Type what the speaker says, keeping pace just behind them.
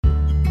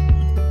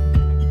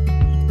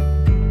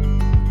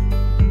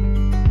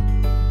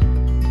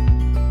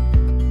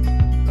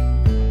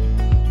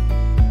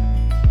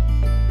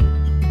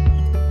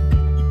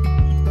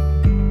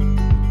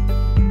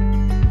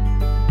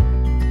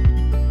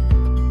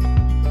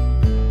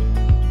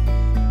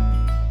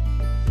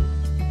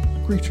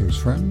Greetings,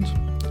 friend.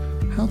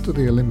 How do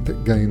the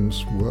Olympic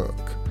Games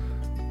work?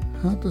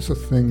 How does a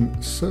thing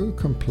so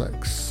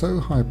complex, so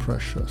high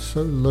pressure,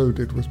 so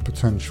loaded with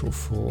potential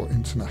for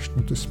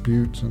international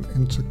dispute and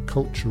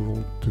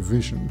intercultural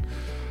division,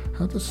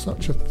 how does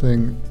such a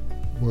thing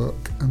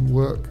work and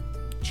work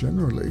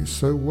generally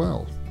so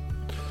well?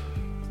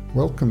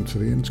 Welcome to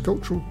the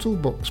Intercultural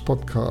Toolbox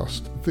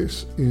podcast.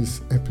 This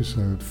is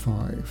episode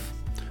 5.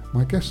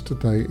 My guest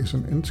today is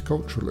an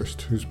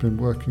interculturalist who's been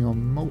working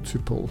on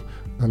multiple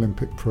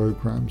Olympic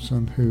programs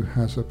and who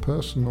has a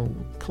personal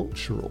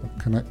cultural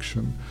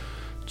connection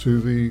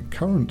to the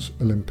current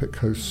Olympic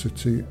host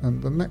city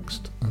and the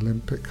next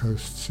Olympic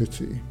host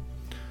city.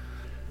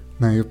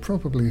 Now, you've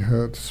probably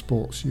heard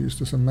sports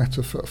used as a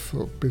metaphor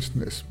for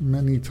business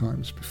many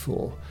times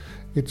before.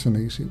 It's an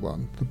easy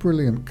one. The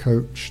brilliant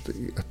coach,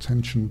 the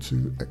attention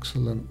to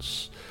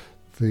excellence,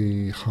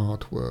 the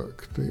hard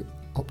work, the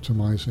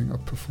optimizing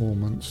of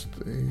performance,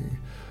 the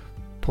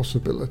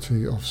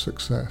possibility of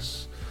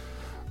success.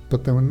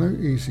 But there were no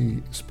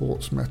easy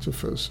sports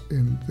metaphors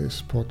in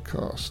this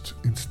podcast.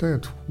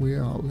 Instead, we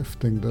are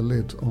lifting the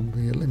lid on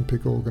the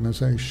Olympic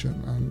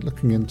organisation and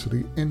looking into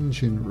the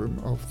engine room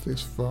of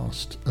this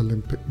vast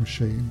Olympic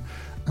machine,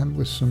 and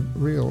with some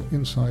real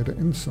insider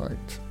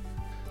insight.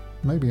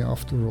 Maybe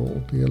after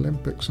all, the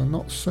Olympics are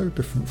not so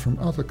different from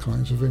other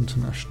kinds of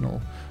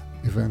international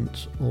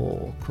event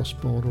or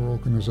cross-border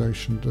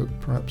organisation that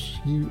perhaps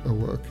you are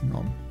working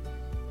on.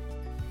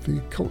 The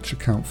culture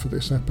count for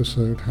this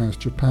episode has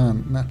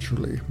Japan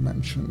naturally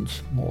mentioned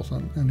more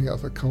than any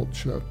other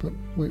culture, but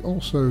we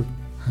also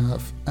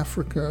have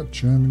Africa,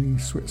 Germany,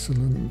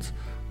 Switzerland,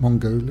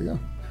 Mongolia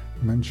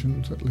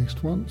mentioned at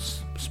least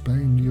once,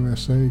 Spain,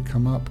 USA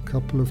come up a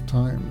couple of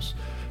times,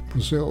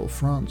 Brazil,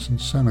 France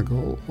and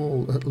Senegal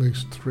all at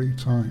least 3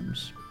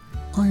 times.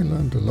 I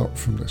learned a lot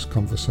from this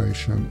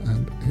conversation,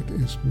 and it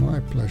is my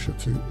pleasure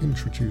to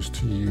introduce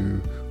to you,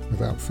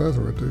 without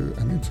further ado,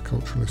 an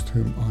interculturalist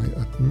whom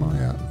I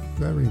admire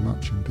very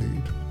much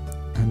indeed,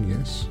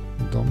 Agnès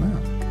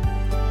Domergue.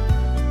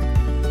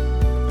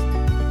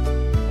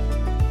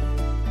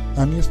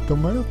 Agnès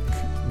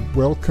Domergue,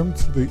 welcome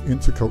to the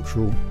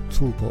Intercultural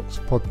Toolbox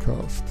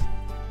podcast.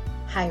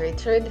 Hi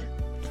Richard,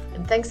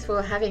 and thanks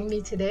for having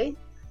me today.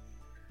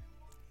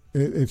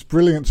 It's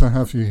brilliant to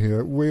have you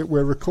here.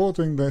 We're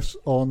recording this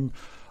on,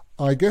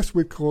 I guess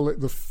we'd call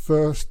it the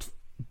first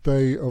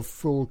day of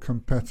full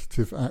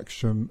competitive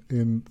action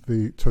in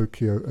the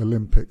Tokyo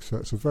Olympics. So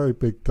it's a very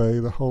big day.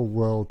 The whole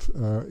world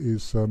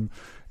is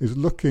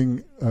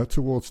looking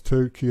towards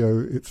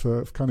Tokyo. It's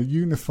a kind of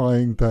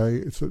unifying day.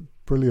 It's a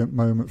brilliant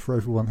moment for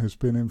everyone who's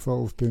been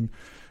involved in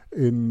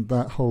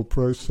that whole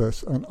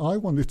process. And I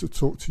wanted to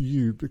talk to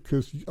you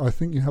because I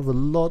think you have a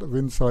lot of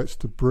insights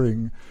to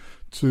bring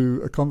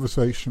to a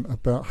conversation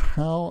about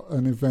how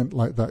an event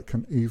like that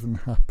can even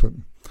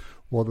happen.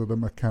 What are the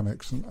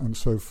mechanics and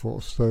so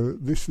forth. So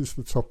this is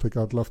the topic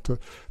I'd love to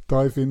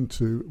dive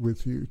into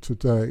with you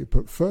today.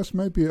 But first,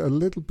 maybe a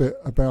little bit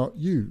about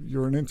you.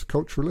 You're an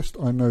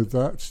interculturalist. I know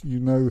that.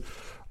 You know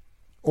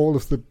all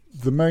of the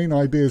main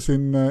ideas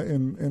in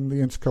the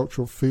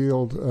intercultural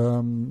field,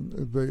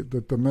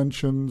 the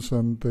dimensions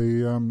and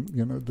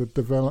the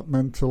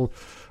developmental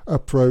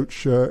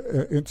approach,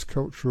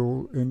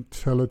 intercultural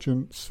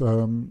intelligence,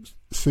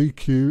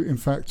 CQ. In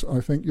fact, I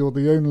think you're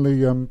the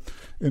only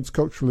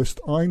interculturalist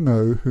I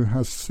know who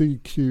has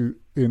CQ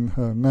in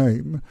her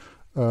name.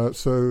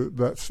 So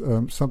that's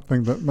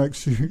something that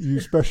makes you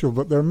special.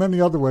 But there are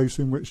many other ways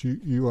in which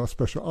you are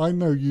special. I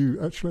know you.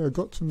 Actually, I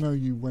got to know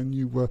you when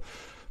you were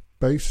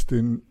based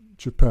in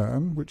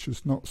Japan, which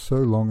is not so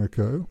long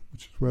ago,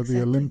 which is where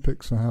the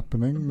Olympics are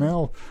happening. Mm-hmm.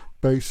 Now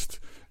based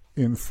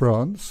in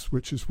France,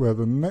 which is where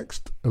the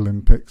next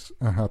Olympics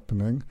are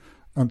happening.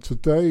 And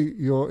today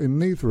you're in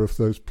neither of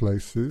those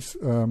places.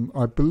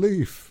 I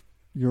believe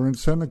you're in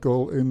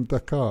Senegal, in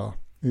Dakar.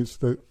 Is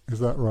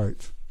that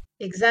right?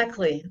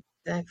 Exactly.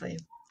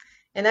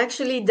 And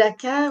actually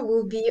Dakar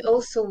will be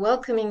also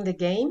welcoming the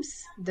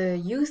games, the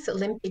Youth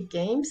Olympic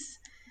Games.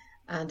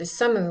 The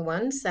summer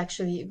ones.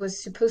 Actually, it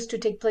was supposed to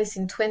take place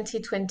in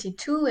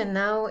 2022 and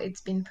now it's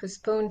been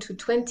postponed to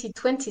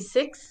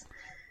 2026.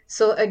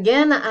 So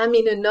again, I'm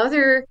in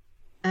another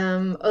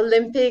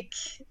Olympic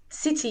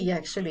city,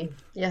 actually.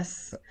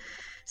 Yes.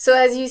 So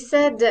as you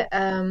said,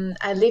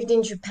 I lived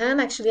in Japan.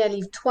 Actually, I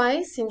lived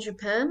twice in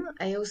Japan.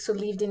 I also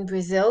lived in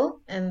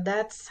Brazil, and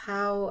that's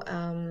how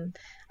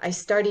I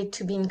started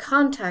to be in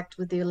contact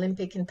with the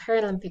Olympic and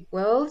Paralympic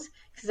world,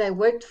 because I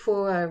worked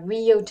for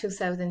Rio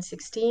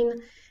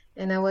 2016.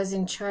 And I was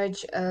in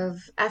charge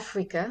of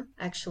Africa,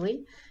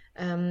 actually,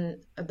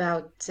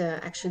 about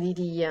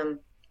the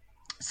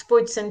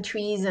sports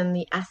entries and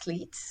the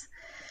athletes.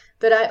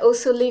 But I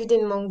also lived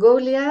in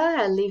Mongolia,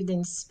 I lived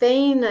in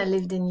Spain, I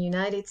lived in the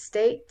United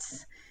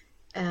States.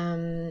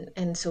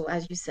 And so,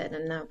 as you said,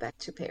 I'm now back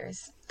to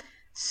Paris.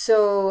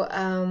 So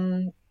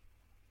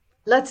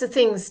lots of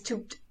things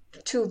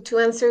to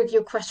answer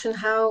your question,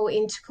 how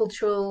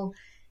intercultural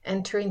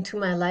enter into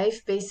my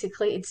life.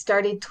 Basically, it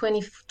started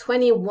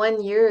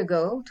 21 years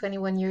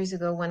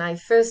ago when I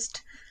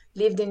first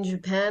lived in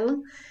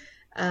Japan.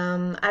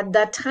 At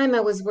that time,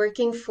 I was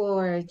working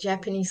for a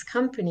Japanese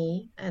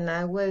company, and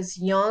I was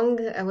young.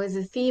 I was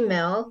a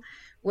female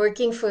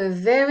working for a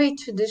very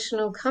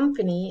traditional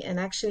company, and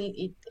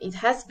actually, it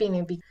has been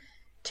a big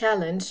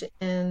challenge.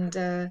 And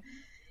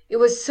it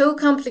was so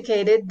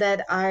complicated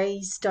that I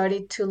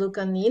started to look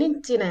on the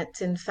internet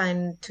and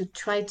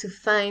try to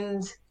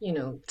find,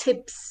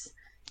 tips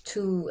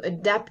to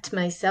adapt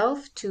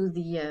myself to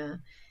the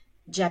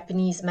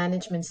Japanese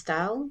management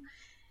style.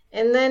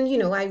 And then,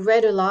 I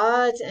read a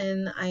lot,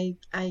 and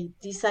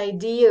this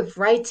idea of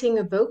writing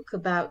a book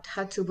about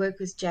how to work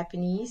with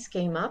Japanese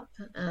came up,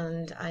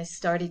 and I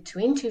started to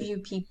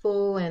interview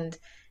people, and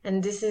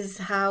this is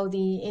how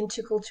the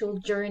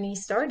intercultural journey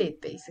started,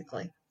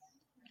 basically.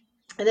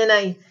 And then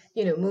I,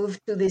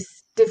 moved to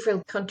these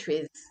different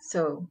countries.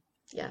 So,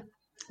 yeah,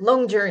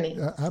 long journey.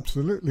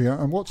 Absolutely.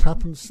 And what's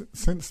happened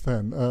since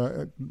then?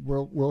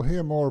 We'll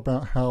hear more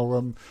about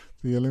how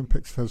the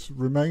Olympics has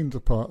remained a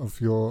part of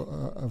your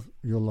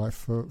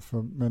life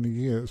for many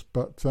years.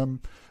 But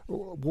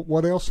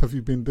what else have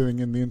you been doing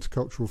in the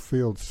intercultural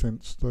field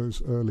since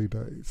those early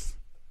days?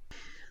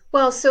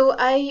 Well, so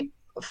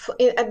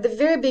at the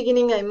very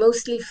beginning, I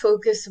mostly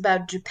focused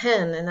about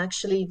Japan, and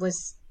actually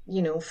was,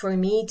 for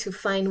me to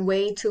find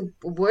way to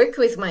work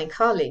with my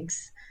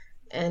colleagues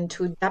and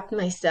to adapt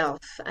myself.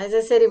 As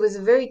I said, it was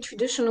a very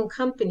traditional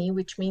company,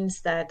 which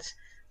means that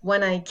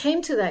when I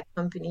came to that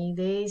company,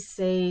 they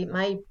say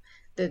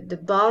the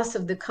boss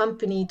of the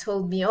company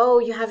told me, "Oh,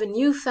 you have a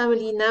new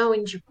family now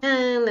in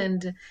Japan,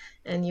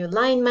 and your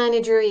line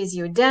manager is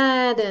your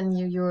dad, and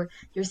your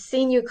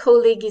senior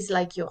colleague is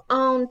like your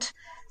aunt."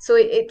 So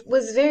it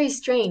was very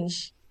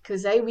strange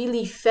because I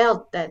really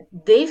felt that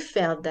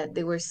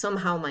they were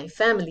somehow my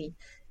family,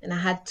 and I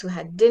had to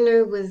have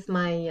dinner with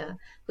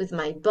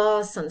my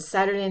boss on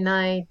Saturday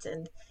night,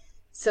 and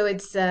so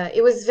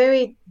it was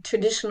very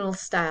traditional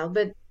style.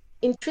 But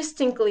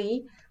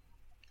interestingly,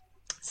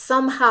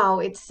 somehow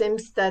it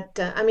seems that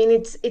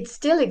it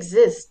still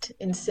exists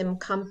in some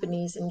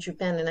companies in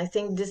Japan, and I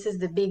think this is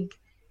the big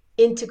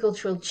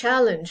intercultural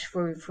challenge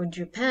for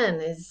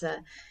Japan is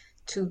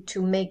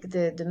to make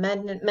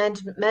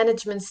the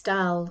management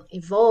style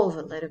evolve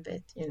a little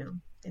bit.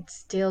 It's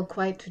still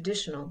quite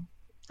traditional,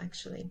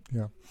 actually.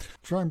 Yeah,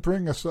 try and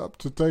bring us up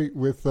to date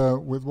with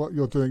what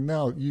you're doing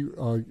now.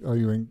 Are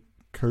you in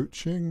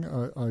coaching?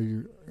 Are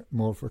you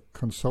more of a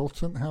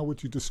consultant? How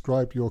would you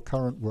describe your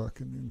current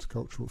work in the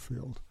intercultural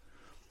field?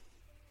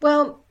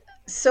 Well,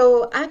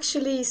 so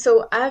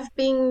I've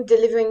been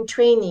delivering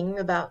training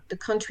about the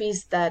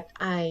countries that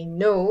I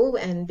know,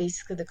 and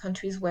basically the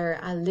countries where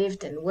I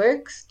lived and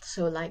worked,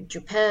 so like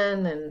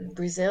Japan and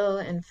Brazil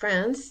and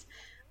France.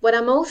 What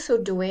I'm also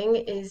doing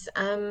is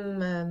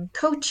I'm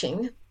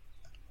coaching,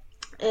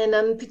 and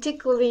I'm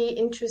particularly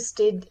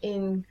interested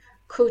in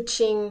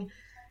coaching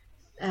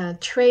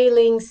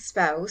trailing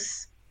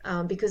spouse,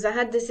 because I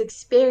had this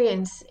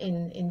experience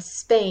in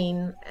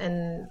Spain,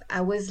 and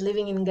I was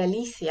living in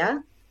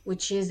Galicia,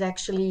 which is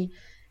actually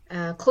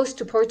close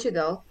to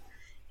Portugal.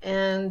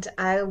 And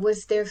I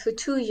was there for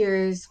 2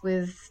 years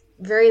with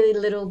very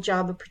little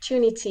job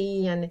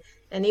opportunity, and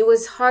it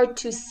was hard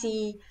to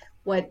see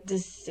what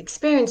this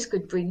experience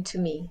could bring to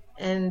me.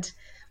 And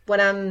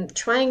what I'm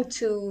trying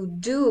to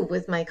do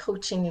with my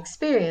coaching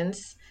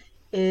experience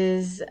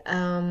is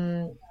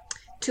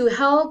to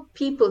help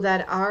people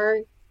that are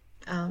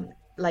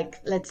like,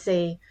 let's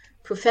say,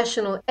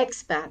 professional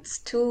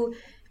expats, to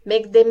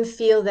make them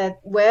feel that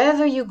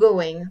wherever you're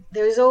going,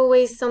 there's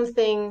always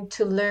something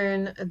to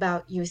learn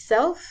about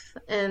yourself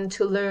and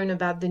to learn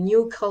about the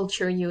new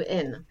culture you're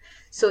in.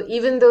 So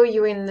even though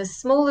you're in the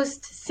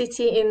smallest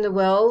city in the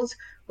world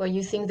where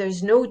you think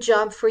there's no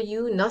job for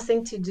you,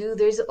 nothing to do,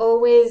 there's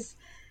always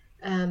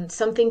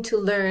something to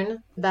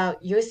learn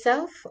about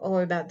yourself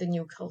or about the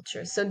new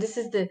culture. So this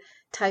is the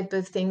type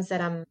of things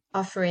that I'm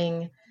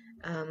offering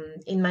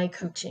in my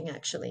coaching,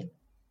 actually.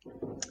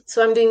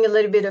 So I'm doing a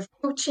little bit of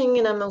coaching,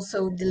 and I'm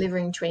also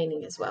delivering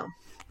training as well.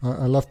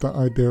 I love that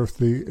idea of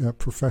the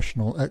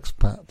professional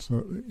expat.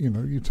 So,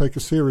 you take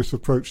a serious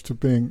approach to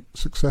being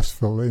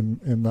successful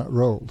in that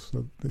role.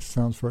 So this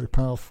sounds very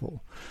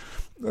powerful.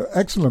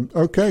 Excellent.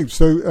 Okay,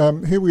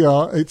 so here we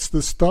are. It's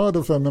the start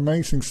of an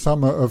amazing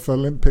summer of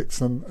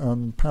Olympics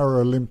and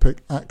Paralympic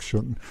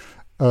action.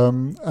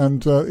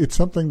 And it's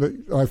something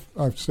that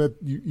I've said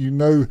you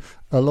know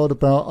a lot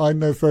about. I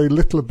know very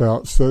little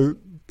about. So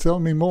tell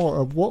me more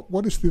of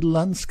what is the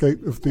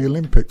landscape of the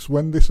Olympics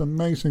when this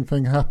amazing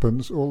thing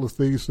happens. All of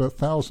these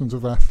thousands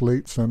of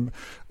athletes and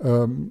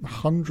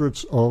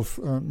hundreds of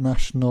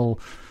national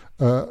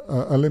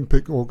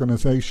Olympic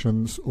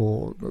organizations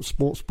or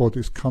sports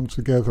bodies come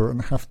together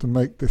and have to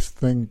make this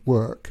thing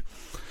work.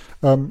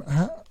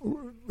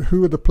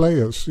 Who are the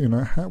players?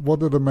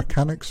 What are the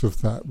mechanics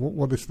of that?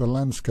 What is the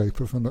landscape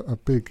of a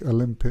big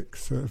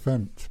Olympics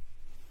event?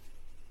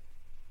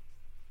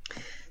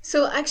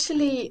 So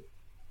actually,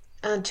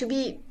 to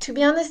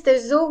be honest,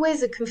 there's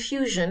always a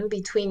confusion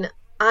between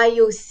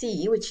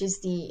IOC, which is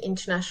the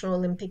International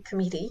Olympic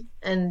Committee,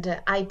 and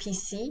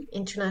IPC,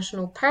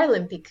 International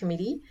Paralympic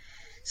Committee.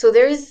 So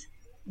there's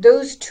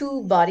those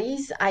two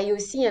bodies,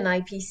 IOC and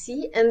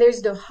IPC, and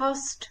there's the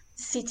host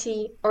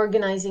city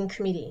organizing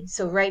committee.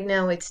 So right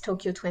now it's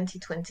Tokyo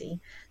 2020.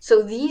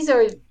 So these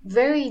are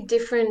very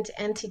different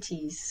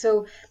entities.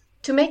 So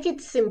to make it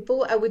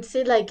simple, I would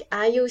say like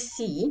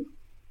IOC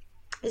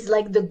is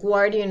like the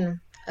guardian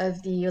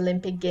of the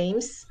Olympic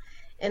Games,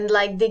 and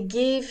like they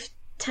give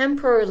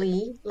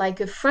temporarily like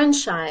a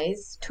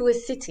franchise to a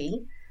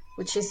city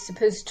which is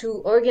supposed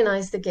to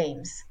organize the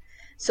games.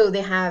 So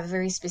they have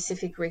very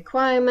specific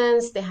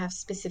requirements, they have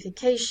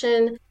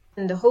specification,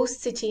 and the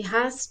host city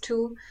has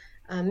to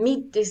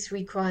meet these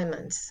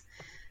requirements.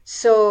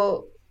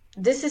 So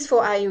this is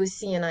for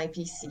IOC and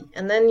IPC.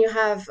 And then you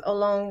have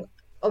among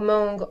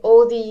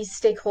all the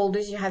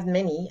stakeholders, you have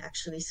many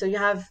actually. So you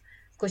have,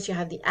 of course, you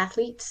have the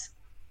athletes.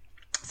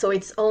 So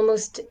it's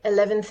almost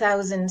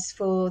 11,000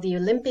 for the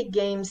Olympic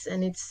Games,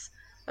 and it's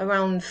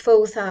around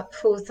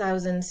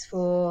 4,000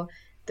 for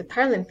the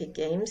Paralympic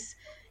Games.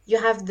 You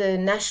have the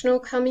national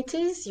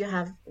committees, you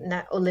have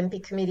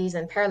Olympic committees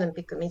and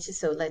Paralympic committees.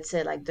 So let's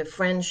say like the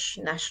French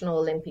National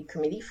Olympic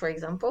Committee, for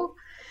example.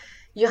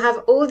 You have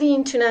all the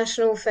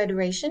international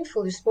federation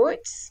for the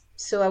sports.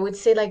 So I would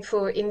say like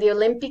in the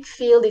Olympic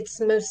field, it's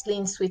mostly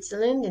in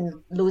Switzerland,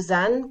 in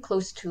Lausanne,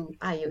 close to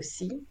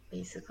IOC,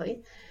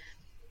 basically.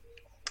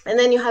 And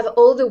then you have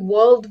all the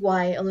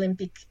worldwide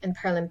Olympic and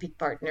Paralympic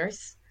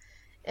partners.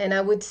 And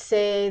I would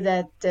say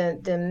that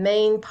the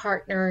main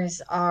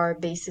partners are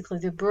basically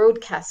the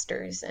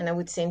broadcasters, and I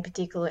would say in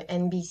particular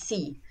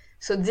NBC.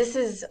 So this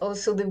is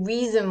also the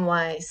reason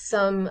why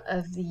some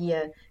of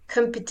the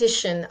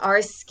competition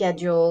are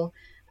scheduled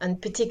on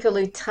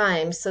particular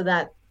times so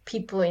that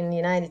people in the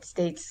United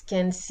States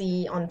can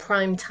see on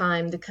prime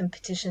time the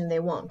competition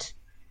they want.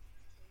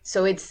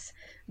 So it's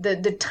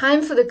the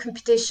time for the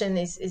competition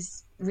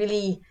is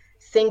really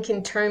think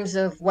in terms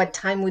of what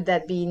time would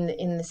that be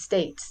in the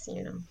States,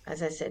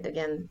 as I said,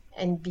 again,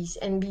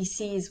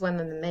 NBC is one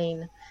of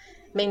the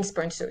main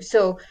sponsors.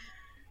 So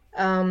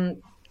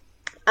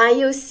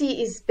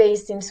IOC is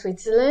based in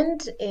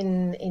Switzerland,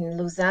 in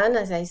Lausanne,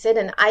 as I said,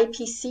 and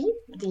IPC,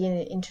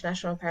 the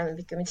International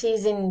Paralympic Committee,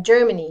 is in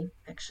Germany,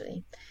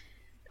 actually.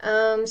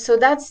 So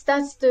that's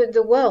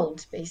the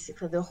world,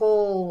 basically, the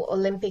whole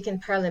Olympic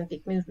and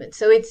Paralympic movement.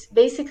 So it's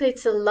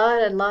a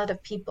lot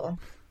of people.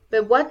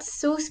 But what's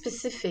so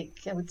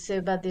specific, I would say,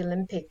 about the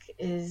Olympic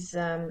is,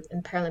 and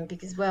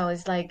Paralympic as well,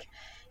 is like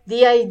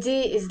the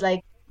idea is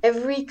like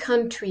every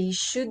country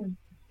should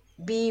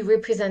be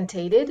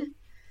represented.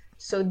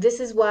 So this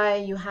is why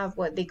you have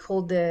what they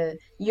call the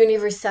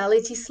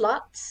universality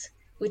slots,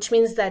 which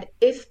means that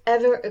if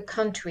ever a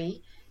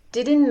country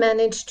didn't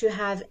manage to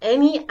have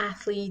any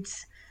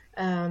athletes,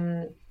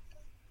 no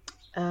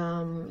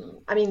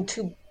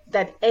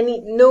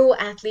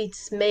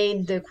athletes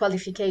made the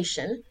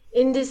qualification,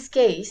 in this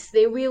case,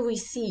 they will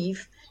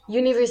receive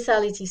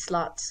universality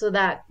slots so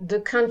that the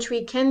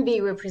country can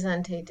be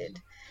represented.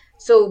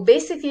 So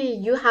basically,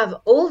 you have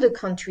all the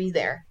country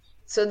there.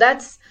 So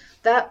that's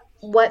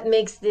what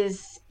makes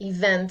this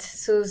event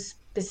so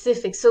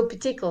specific, so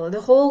particular.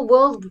 The whole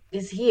world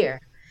is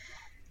here.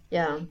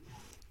 Yeah.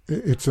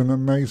 It's an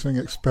amazing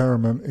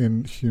experiment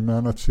in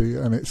humanity,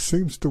 and it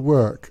seems to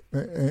work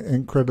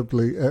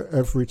incredibly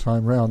every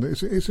time round.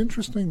 It's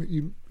interesting that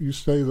you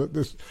say that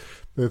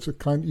there's a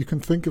kind, you can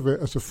think of it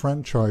as a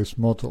franchise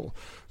model.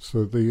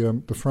 So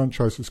the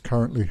franchise is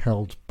currently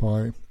held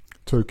by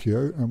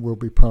Tokyo and will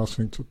be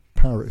passing to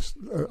Paris.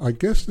 I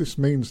guess this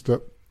means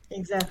that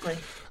exactly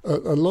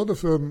a lot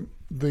of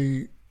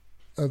the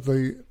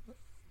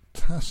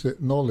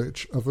tacit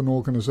knowledge of an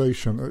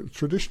organization, a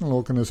traditional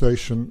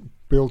organization,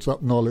 builds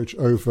up knowledge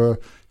over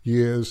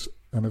years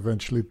and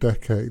eventually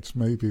decades,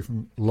 maybe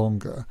even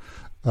longer.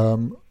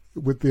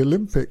 With the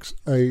Olympics,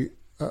 a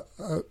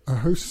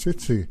host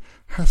city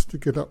has to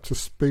get up to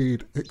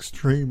speed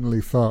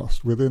extremely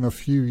fast within a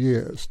few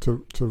years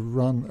to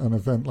run an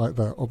event like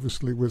that,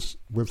 obviously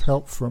with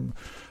help from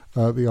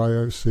the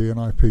IOC and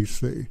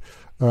IPC.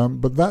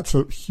 But that's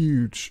a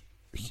huge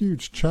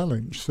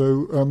challenge.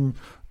 So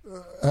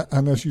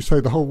and as you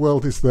say, the whole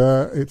world is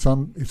there. It's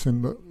in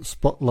the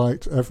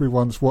spotlight.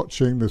 Everyone's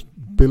watching. There's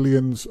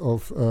billions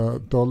of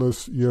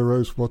dollars,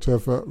 euros,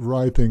 whatever,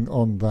 riding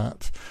on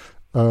that.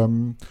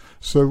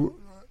 So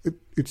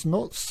it's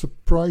not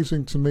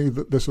surprising to me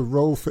that there's a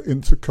role for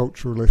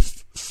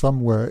interculturalists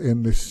somewhere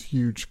in this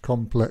huge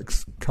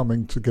complex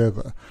coming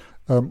together.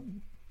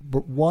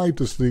 But why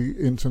does the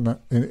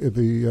International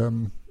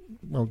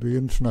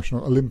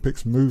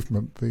Olympics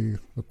movement, the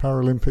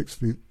Paralympics,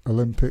 the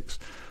Olympics,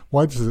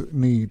 why does it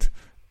need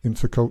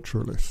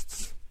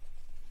interculturalists?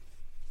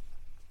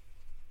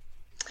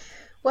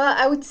 Well,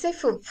 I would say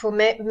for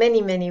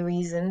many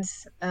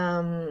reasons.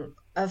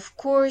 Of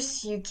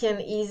course, you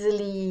can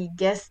easily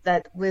guess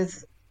that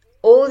with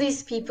all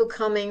these people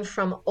coming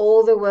from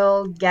all the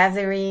world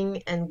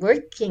gathering and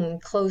working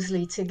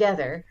closely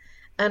together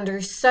under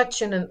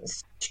such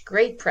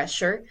great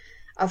pressure,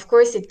 of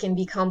course it can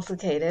be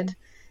complicated.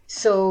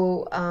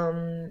 So,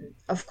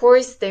 of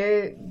course,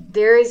 there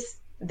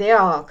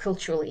are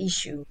cultural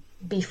issues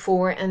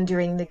before and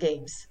during the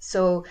games.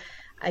 So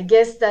I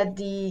guess that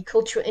the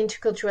cultural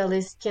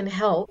interculturalists can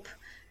help,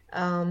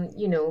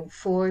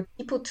 for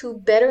people to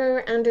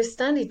better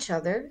understand each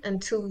other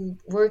and to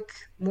work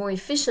more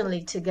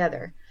efficiently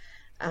together.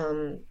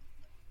 Um,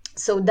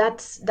 so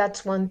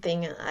that's one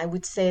thing I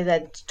would say,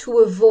 that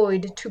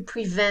to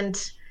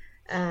prevent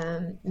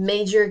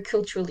major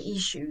cultural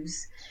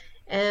issues.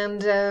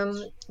 And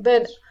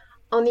but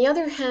on the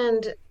other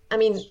hand, I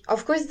mean,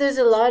 of course, there's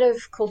a lot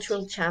of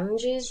cultural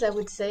challenges, I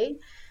would say,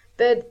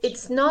 but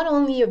it's not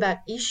only about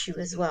issue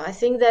as well. I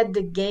think that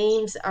the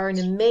games are an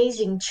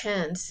amazing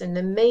chance, an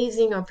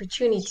amazing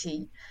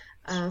opportunity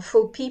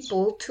for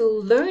people to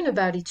learn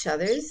about each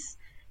other's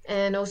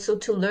and also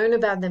to learn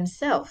about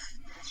themselves.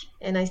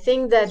 And I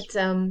think that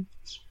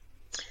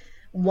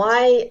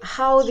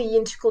how the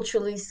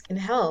interculturalists can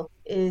help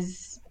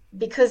is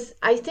because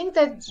I think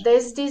that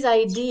there's this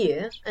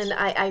idea, and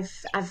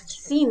I've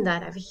seen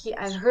that,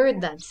 I've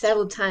heard that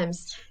several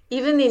times,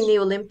 even in the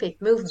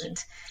Olympic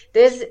movement.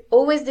 There's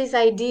always this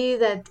idea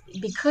that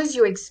because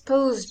you're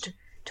exposed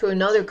to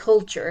another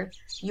culture,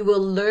 you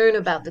will learn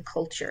about the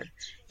culture.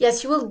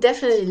 Yes, you will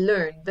definitely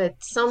learn, but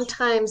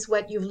sometimes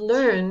what you've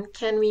learned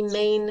can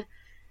remain,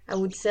 I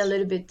would say, a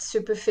little bit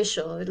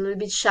superficial, a little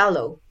bit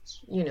shallow.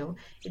 You know,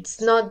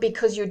 it's not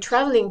because you're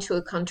traveling to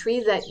a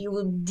country that you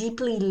will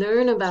deeply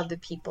learn about the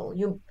people.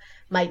 You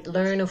might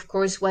learn, of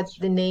course, what's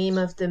the name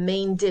of the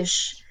main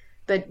dish,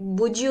 but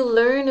would you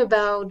learn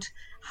about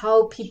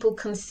how people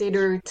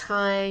consider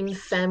time,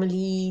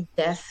 family,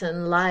 death,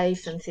 and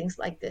life, and things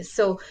like this?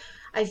 So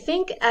I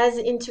think as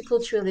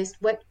interculturalists,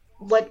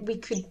 what we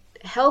could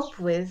help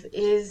with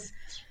is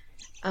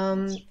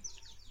um,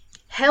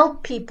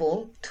 help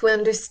people to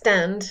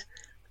understand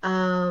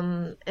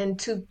and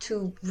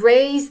to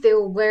raise their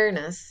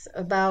awareness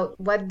about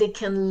what they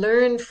can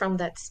learn from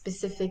that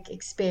specific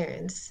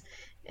experience.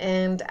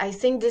 And I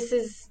think this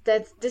is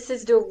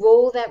the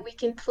role that we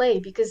can play,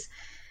 because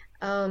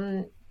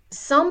um,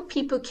 some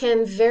people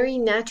can very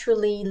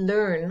naturally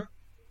learn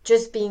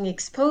just being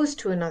exposed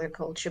to another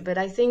culture, but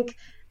I think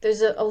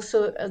there's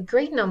also a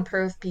great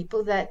number of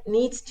people that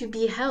needs to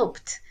be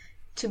helped,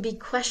 to be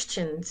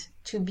questioned,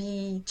 to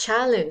be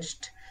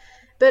challenged,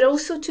 but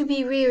also to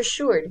be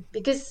reassured,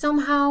 because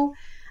somehow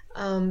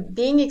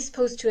being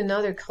exposed to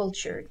another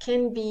culture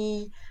can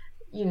be,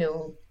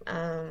 a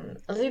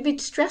little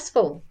bit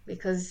stressful,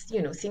 because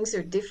things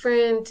are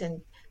different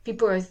and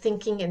people are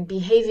thinking and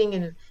behaving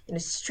in a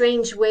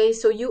strange way.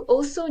 So you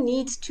also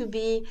need to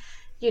be,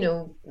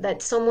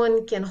 that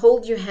someone can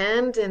hold your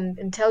hand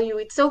and tell you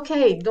it's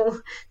okay.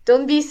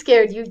 Don't be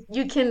scared.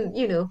 You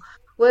can,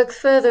 work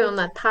further on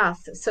that path.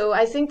 So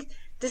I think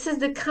this is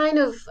the kind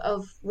of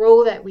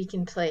role that we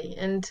can play.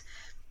 And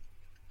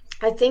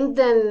I think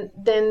then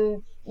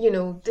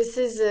this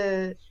is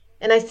a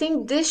and I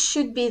think this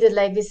should be the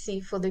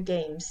legacy for the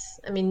games.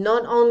 I mean,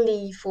 not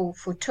only for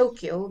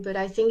Tokyo, but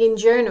I think in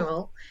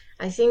general,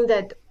 I think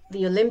that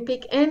the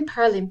Olympic and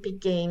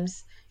Paralympic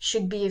Games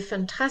should be a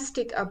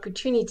fantastic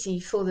opportunity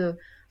for the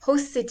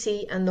host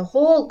city and the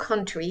whole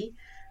country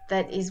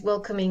that is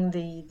welcoming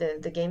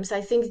the games.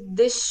 I think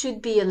this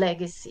should be a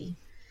legacy.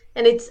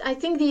 And I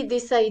think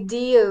this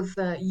idea of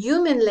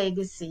human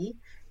legacy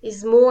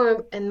is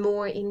more and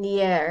more in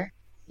the air,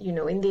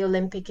 in the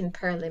Olympic and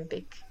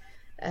Paralympic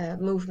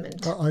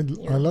movement. I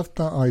love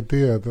that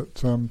idea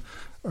that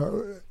uh,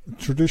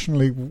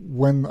 traditionally,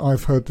 when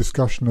I've heard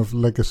discussion of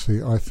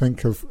legacy, I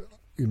think of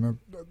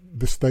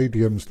the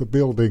stadiums, the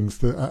buildings,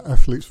 the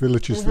athletes'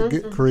 villages that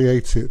get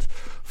created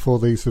for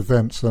these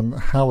events, and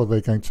how are they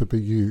going to be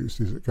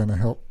used? Is it going to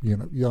help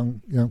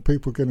young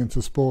people get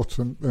into sport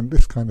and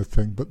this kind of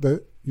thing? But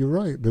you're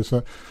right.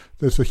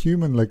 There's a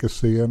human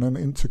legacy and an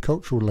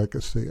intercultural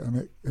legacy,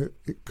 and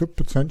it could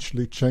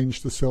potentially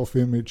change the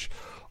self-image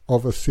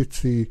of a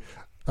city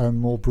and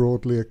more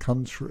broadly a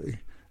country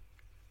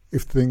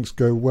if things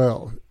go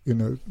well.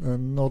 And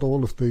not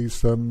all of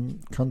these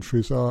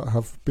countries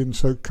have been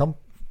so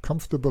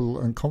comfortable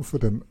and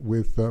confident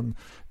with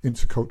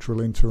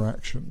intercultural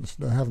interactions.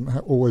 There haven't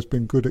always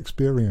been good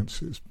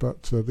experiences,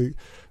 but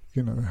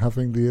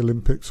having the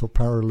Olympics or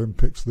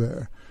Paralympics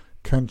there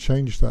can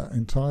change that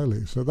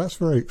entirely. So that's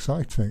very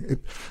exciting.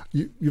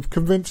 You've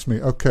convinced me.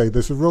 Okay,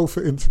 there's a role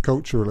for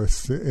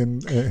interculturalists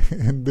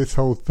in this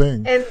whole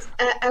thing. And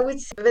I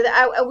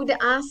would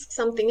ask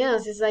something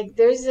else. It's like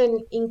there's an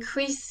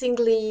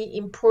increasingly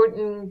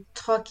important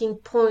talking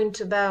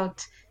point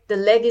about the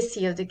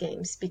legacy of the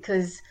games,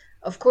 because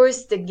of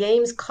course the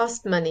games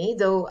cost money,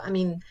 though. I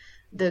mean,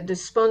 the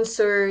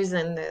sponsors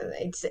and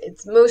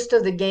it's most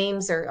of the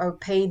games are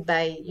paid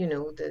by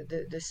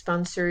the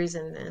sponsors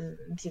and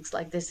things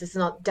like this. It's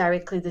not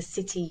directly the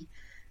city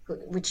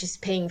which is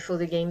paying for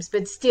the games,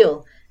 but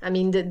still, I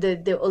mean,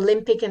 the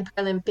Olympic and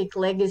Paralympic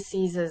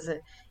legacies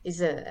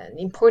is an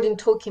important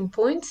talking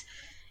point.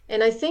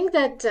 And I think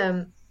that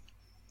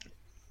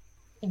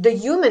the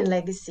human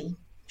legacy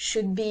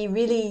should be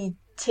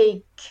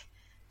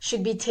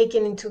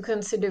taken into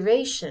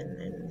consideration,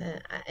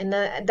 and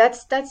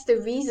that's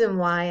the reason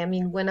why, I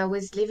mean, when I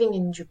was living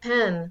in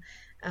Japan,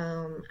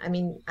 I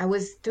mean, I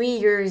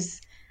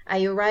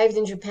arrived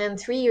in Japan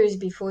 3 years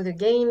before the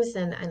games,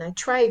 and I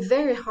tried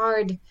very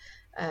hard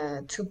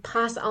to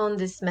pass on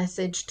this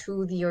message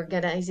to the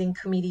organizing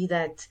committee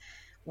that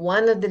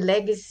one of the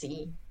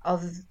legacy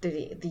of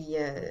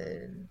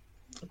the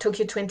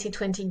Tokyo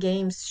 2020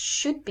 games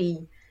should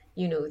be,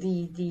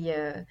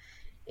 the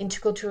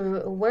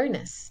intercultural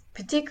awareness,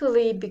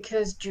 particularly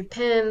because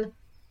Japan,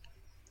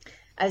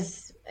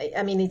 as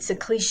I mean, it's a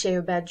cliche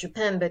about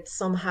Japan, but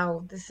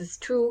somehow this is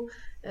true.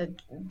 Uh,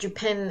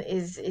 Japan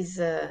is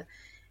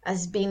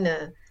has been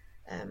a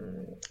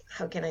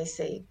how can I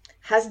say,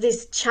 has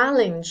this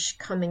challenge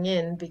coming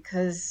in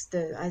because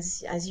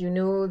as you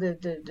know,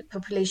 the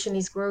population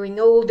is growing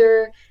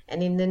older,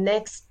 and in the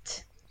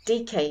next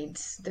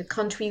decades the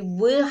country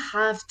will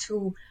have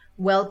to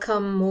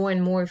welcome more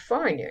and more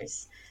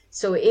foreigners.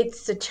 So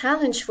it's a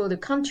challenge for the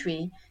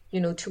country,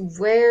 to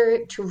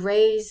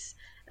raise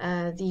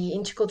the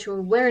intercultural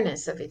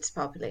awareness of its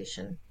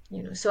population.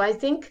 So I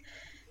think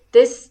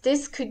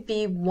this could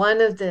be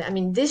one of the, I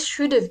mean, this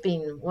should have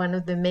been one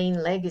of the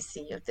main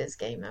legacy of this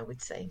game, I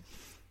would say.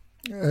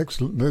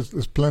 Excellent.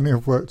 There's plenty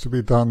of work to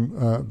be done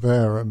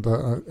there, and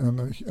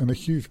a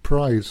huge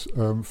prize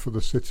for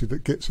the city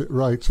that gets it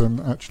right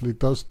and actually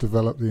does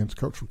develop the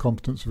intercultural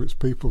competence of its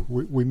people.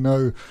 We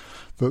know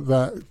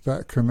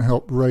that can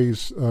help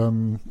raise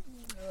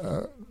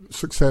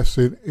success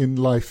in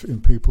life,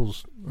 in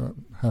people's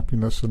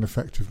happiness and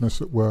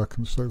effectiveness at work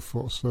and so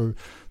forth. So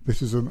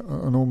this is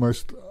an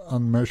almost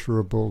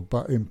unmeasurable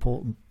but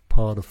important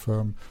part of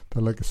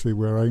the legacy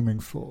we're aiming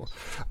for.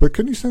 But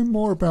can you say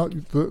more about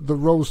the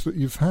roles that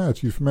you've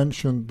had? You've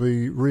mentioned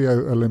the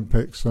Rio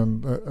Olympics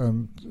and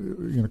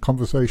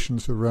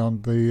conversations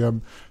around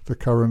the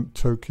current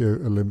Tokyo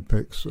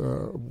Olympics.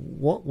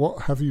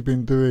 What have you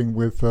been doing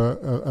with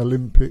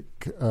Olympic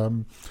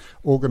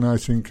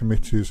organising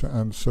committees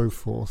and so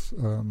forth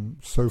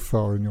so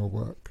far in your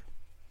work?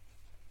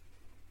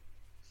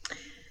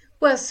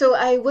 Well, so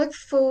I worked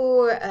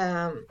for,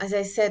 as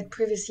I said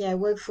previously, I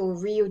worked for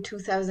Rio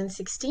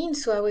 2016.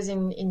 So I was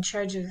in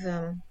charge of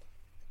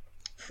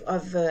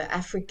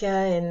Africa,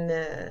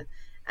 and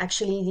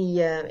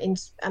actually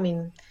I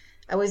mean,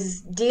 I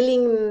was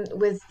dealing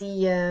with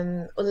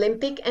the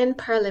Olympic and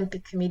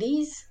Paralympic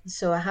committees.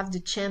 So I have the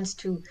chance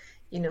to,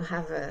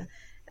 have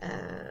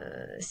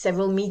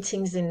several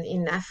meetings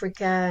in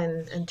Africa,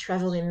 and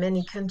travel in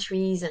many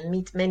countries and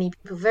meet many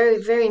people. Very,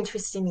 very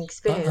interesting And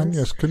experience.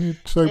 yes, can you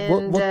say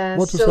And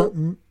what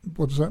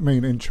does that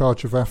mean, in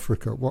charge of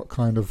Africa? What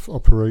kind of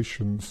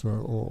operations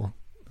or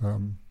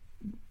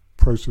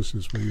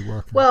processes were you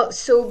working? well,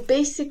 so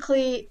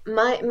basically,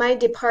 my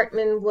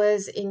department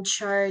was in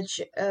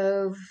charge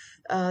of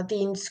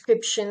the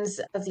inscriptions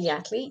of the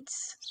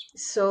athletes.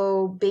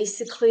 So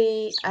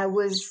basically, I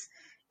was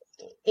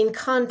in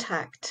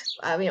contact.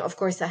 I mean, of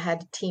course, I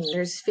had a team.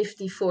 There's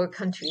 54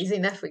 countries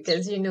in Africa,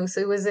 as you know,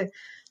 so it was a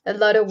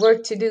lot of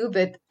work to do.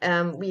 But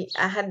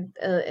I had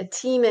a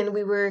team, and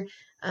we were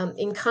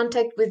in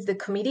contact with the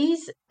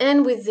committees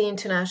and with the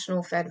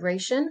International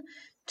Federation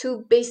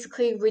to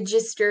basically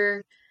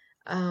register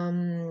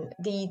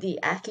the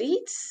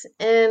athletes.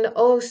 And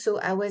also,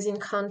 I was in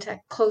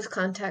close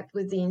contact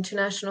with the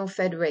International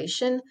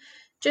Federation,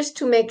 just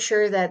to make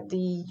sure that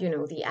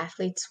the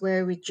athletes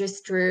were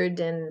registered,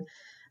 and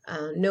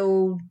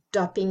no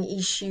doping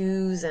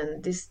issues,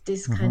 and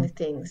this kind Hmm. of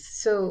things.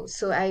 So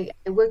I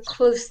work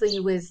closely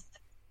with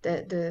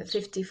the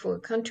 54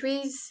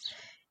 countries,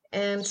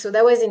 and so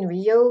that was in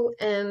Rio.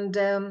 And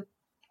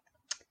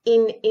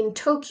in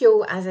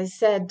Tokyo, as I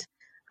said,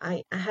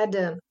 I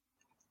had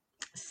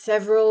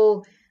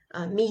several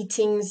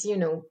meetings,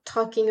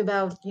 talking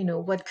about,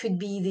 what could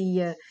be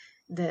the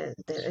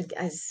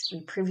as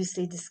we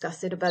previously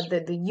discussed it, about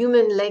the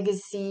human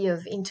legacy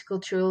of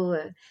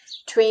intercultural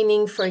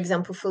training, for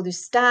example, for the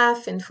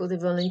staff and for the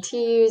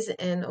volunteers.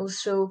 And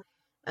also,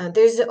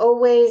 there's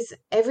always,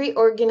 every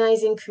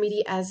organizing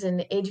committee has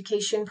an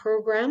education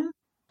program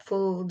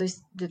for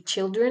the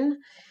children.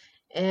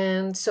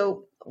 And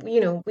so,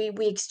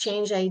 we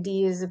exchange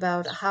ideas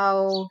about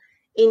how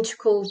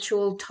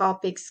intercultural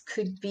topics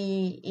could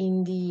be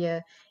in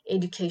the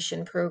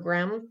education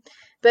program.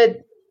 But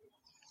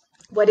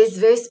what is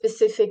very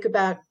specific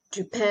about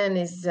Japan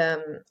is,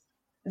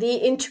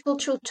 the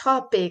intercultural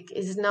topic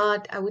is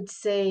not, I would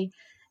say,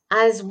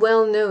 as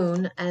well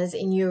known as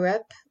in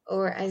Europe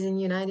or as in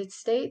United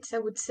States, I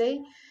would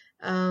say.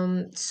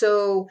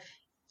 So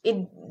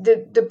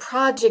the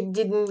project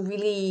didn't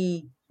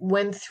really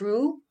went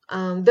through,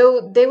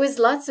 though there was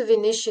lots of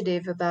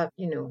initiative about,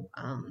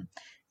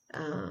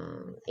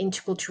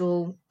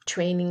 intercultural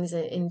trainings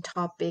in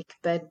topic.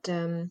 But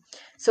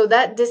so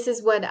that this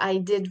is what I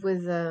did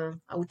with,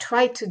 I would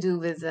try to do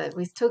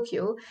with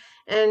Tokyo.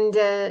 And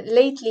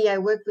lately I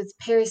worked with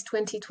Paris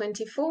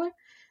 2024.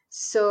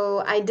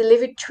 So I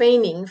delivered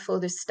training for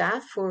the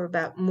staff for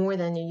about more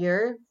than a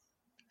year,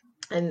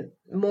 and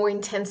more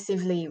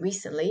intensively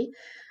recently,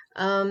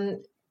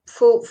 um,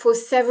 for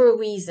several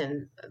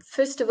reasons.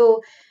 First of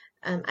all,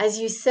 as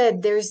you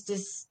said, there's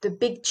the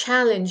big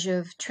challenge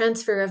of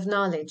transfer of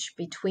knowledge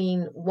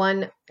between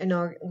one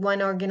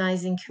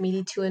organizing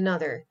committee to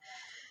another.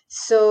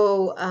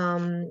 So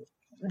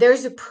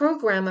there's a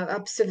program of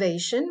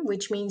observation,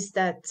 which means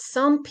that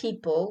some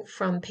people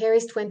from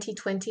Paris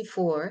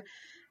 2024,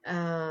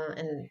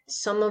 and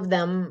some of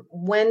them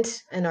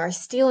went and are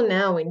still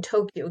now in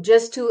Tokyo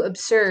just to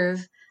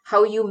observe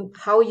how you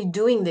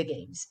doing the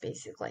games,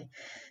 basically.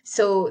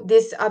 So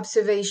this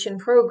observation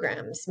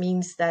programs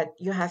means that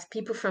you have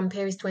people from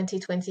Paris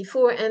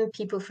 2024 and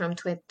people from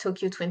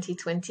Tokyo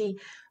 2020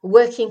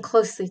 working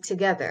closely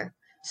together.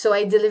 So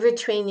I deliver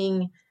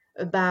training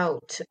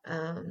about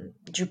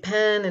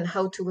Japan and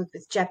how to work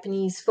with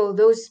Japanese for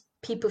those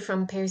people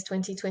from Paris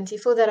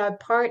 2024 that are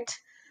part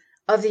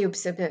of the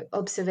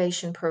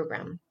observation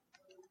program.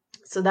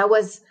 So that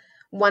was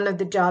one of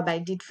the job I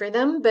did for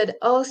them. But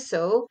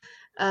also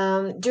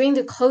during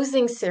the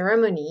closing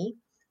ceremony,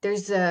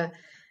 there's a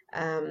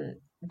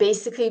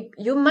basically,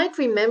 you might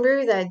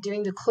remember that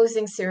during the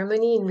closing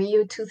ceremony in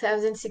Rio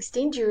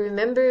 2016, do you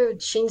remember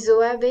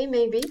Shinzo Abe,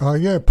 maybe? Oh,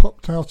 yeah,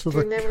 popped out of Do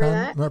you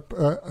remember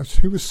that?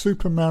 He was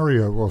Super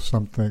Mario or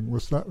something,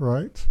 was that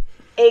right?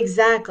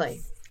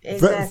 Exactly.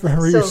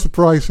 Very So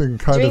surprising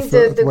kind of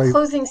during the way.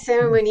 closing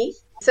ceremony,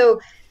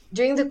 so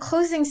during the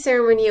closing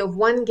ceremony of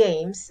one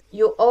games,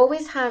 you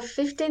always have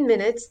 15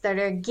 minutes that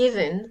are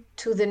given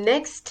to the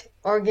next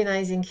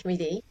organizing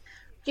committee,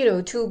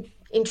 to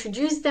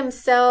introduce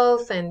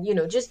themselves and,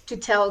 just to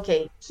tell,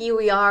 okay, here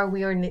we are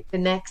the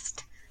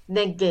next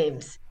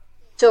games.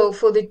 So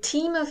for the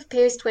team of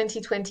Paris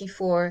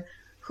 2024,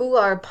 who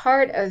are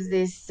part of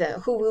this,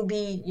 who will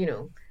be,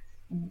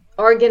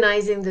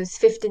 organizing those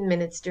 15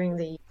 minutes during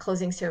the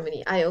closing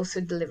ceremony, I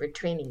also delivered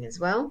training as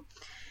well.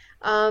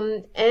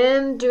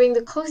 And during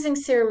the closing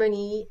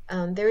ceremony,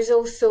 there's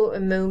also a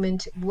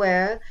moment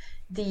where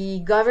the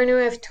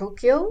governor of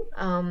Tokyo,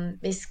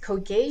 Ms.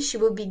 Koike, she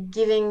will be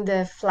giving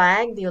the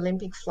flag, the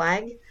Olympic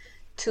flag,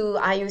 to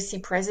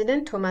IOC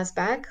President Thomas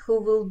Bach, who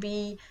will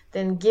be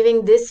then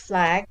giving this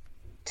flag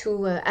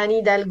to Anne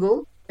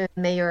Hidalgo, the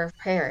mayor of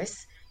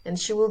Paris, and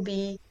she will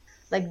be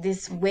like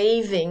this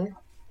waving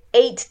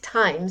 8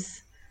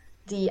 times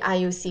the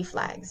IOC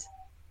flags.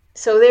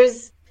 So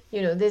there's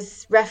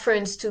this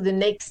reference to the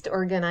next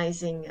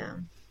organizing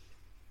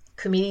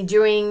committee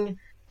during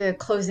the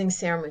closing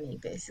ceremony,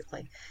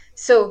 basically.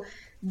 So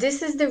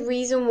this is the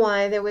reason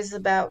why there was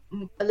about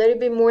a little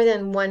bit more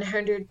than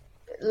 100,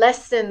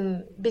 less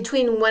than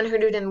between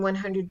 100 and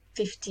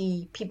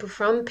 150 people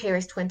from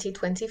Paris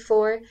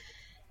 2024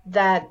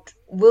 that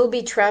will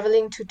be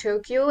traveling to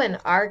Tokyo and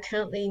are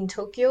currently in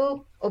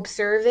Tokyo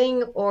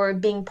observing or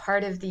being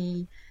part of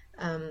the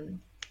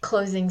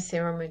closing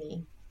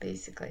ceremony,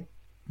 basically.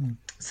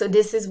 So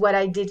this is what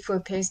I did for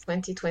Paris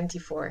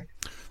 2024.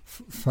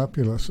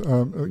 Fabulous.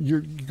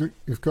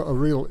 You've got a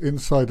real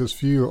insider's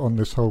view on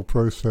this whole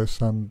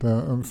process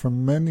and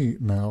from many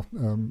now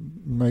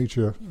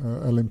major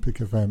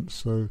Olympic events.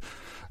 So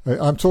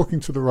I'm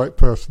talking to the right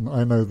person,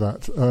 I know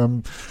that.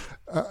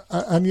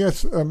 And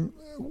yes,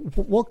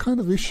 what kind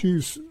of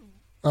issues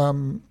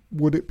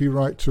would it be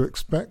right to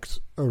expect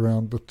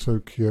around the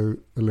Tokyo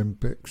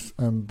Olympics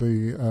and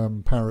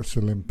the Paris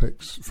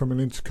Olympics from an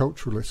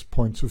interculturalist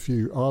point of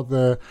view? Are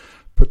there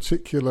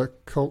particular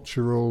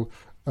cultural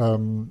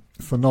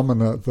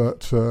phenomena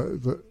that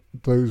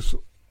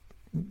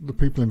the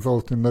people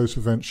involved in those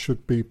events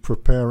should be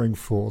preparing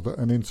for, that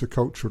an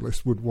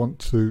interculturalist would want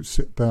to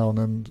sit down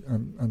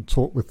and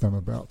talk with them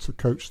about, to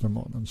coach them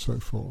on and so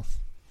forth?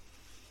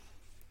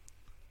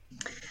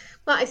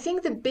 Well, I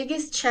think the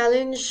biggest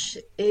challenge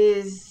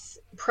is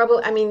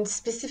probably,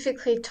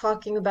 specifically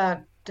talking about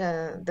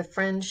the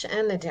French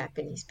and the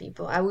Japanese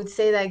people, I would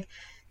say like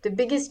the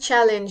biggest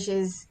challenge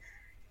is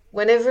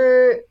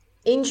whenever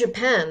in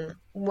Japan,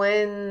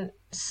 when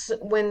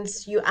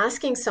you're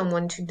asking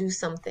someone to do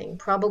something,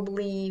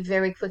 probably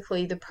very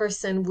quickly the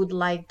person would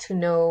like to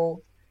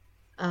know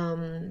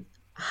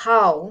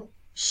how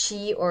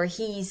she or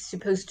he is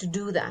supposed to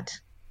do that.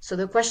 So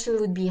the question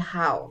would be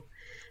how.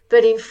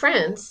 But in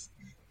France,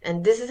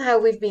 and this is how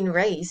we've been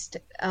raised,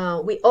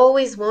 we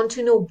always want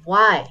to know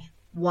why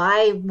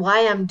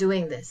I'm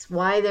doing this,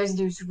 why there's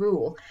this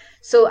rule.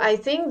 So I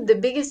think the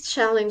biggest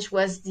challenge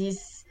was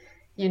this,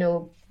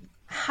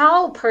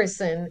 how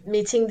person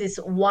meeting this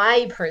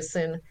why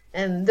person,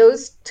 and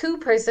those two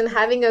person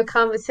having a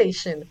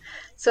conversation.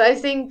 So I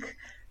think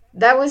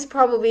that was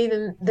probably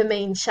the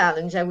main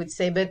challenge, I would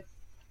say. But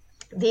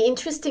the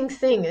interesting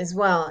thing as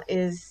well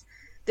is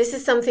this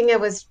is something I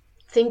was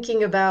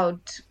thinking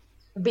about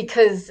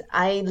because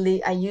I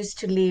used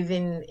to live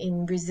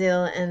in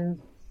Brazil, and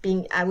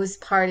I was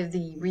part of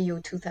the Rio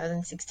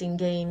 2016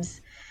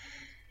 games.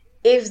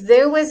 If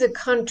there was a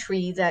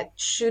country that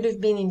should have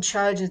been in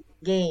charge of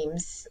the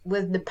games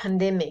with the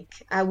pandemic,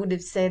 I would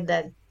have said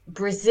that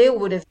Brazil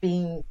would have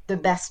been the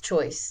best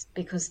choice,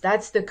 because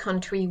that's the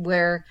country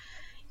where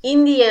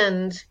in the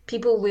end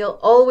people will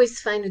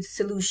always find a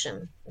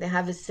solution. They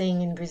have a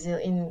saying in Brazil,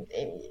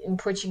 in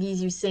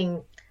Portuguese, you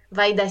sing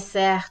vai dar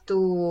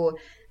certo.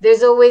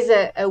 There's always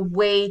a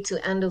way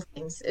to handle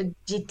things, a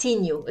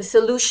jeitinho, a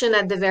solution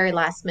at the very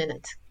last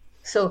minute.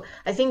 So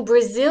I think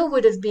Brazil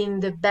would have been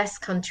the best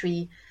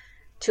country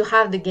to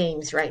have the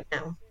games right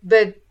now.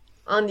 But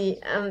on the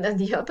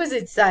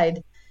opposite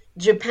side,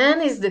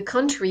 Japan is the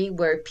country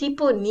where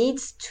people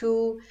needs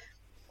to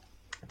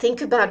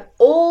think about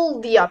all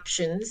the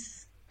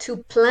options to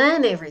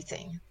plan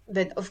everything.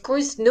 But of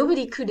course,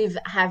 nobody could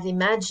have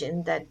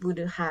imagined that would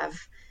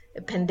have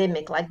a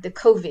pandemic like the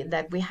COVID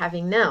that we're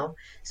having now.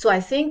 So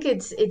I think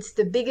it's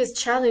the biggest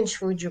challenge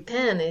for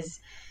Japan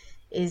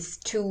is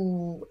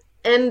to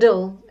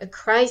handle a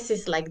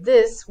crisis like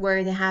this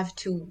where they have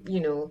to,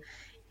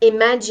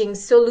 imagine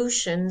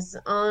solutions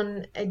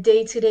on a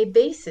day-to-day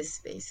basis,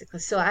 basically.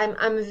 So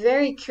I'm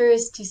very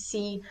curious to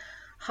see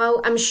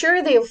how. I'm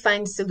sure they'll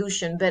find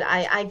solution, but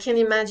I can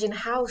imagine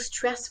how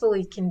stressful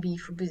it can be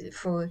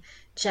for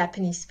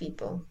Japanese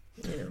people,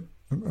 you know.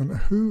 And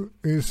who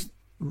is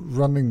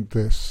running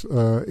this?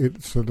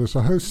 There's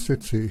a host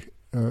city,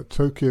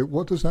 Tokyo.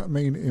 What does that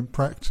mean in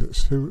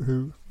practice?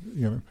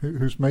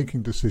 Who's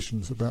making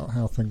decisions about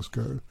how things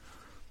go?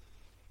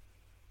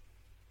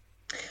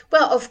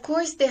 Well, of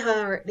course they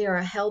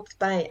are helped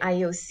by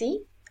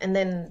IOC, and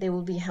then they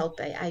will be helped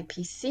by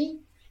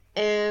IPC.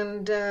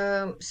 And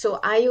so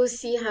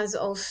IOC has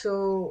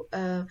also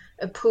a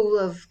pool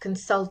of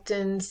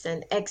consultants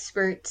and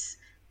experts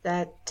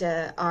that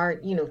are,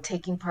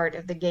 taking part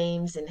of the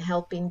games and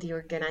helping the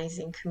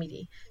organizing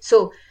committee.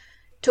 So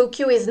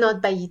Tokyo is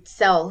not by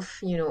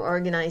itself,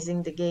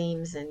 organizing the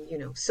games, and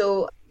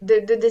so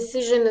the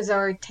decisions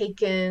are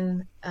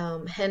taken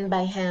hand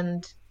by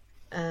hand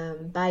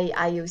by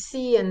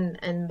IOC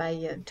and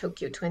by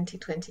Tokyo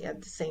 2020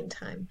 at the same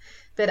time.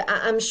 But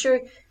I'm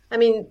sure, I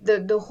mean,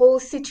 the whole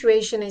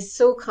situation is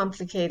so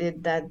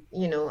complicated that,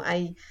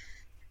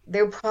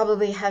 they're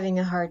probably having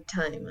a hard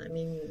time. I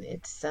mean,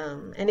 it's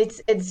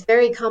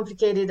very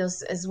complicated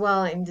as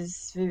well in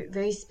this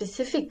very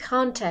specific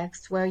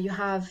context where you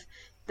have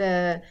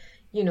the,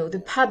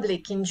 the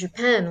public in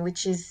Japan,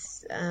 which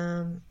is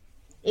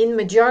in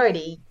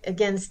majority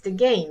against the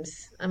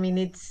games. I mean,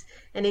 it's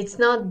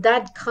not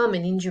that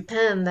common in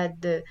Japan that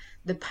the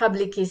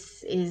public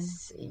is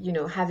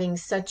having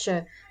such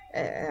a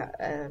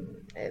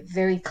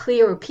very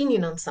clear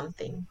opinion on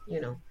something.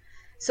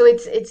 So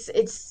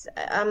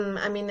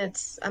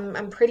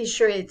I'm pretty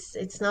sure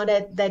it's not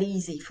that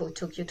easy for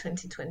Tokyo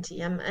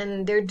 2020,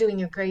 and they're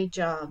doing a great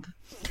job.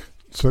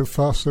 So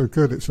far, so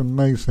good. It's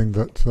amazing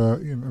that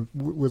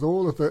with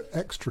all of the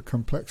extra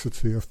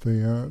complexity of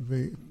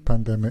the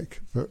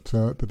pandemic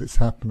that it's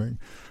happening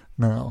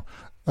now.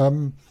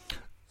 So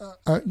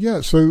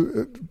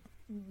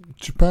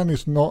Japan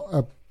is not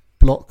a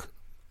block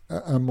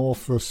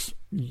amorphous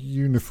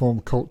uniform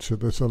culture.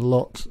 There's a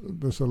lot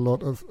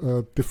of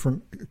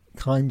different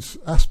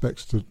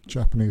aspects to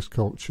Japanese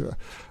culture,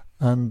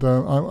 and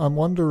I'm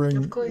wondering,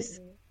 of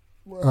course,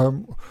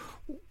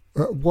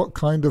 what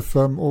kind of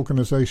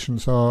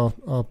organizations are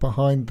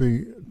behind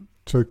the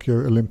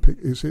Tokyo Olympic?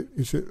 Is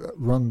it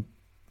run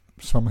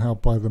somehow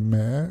by the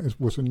mayor?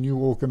 Was a new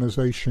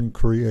organization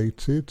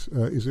created?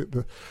 Is it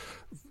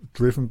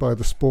driven by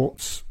the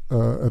sports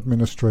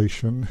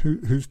administration?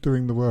 Who's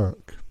doing the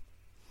work?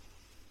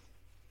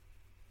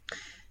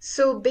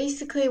 So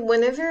basically,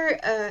 whenever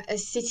a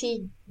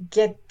city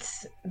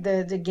gets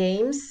the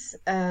games,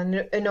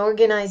 an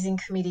organizing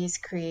committee is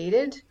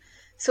created.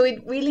 So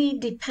it really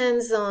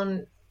depends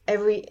on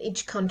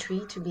each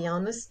country, to be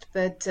honest.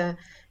 But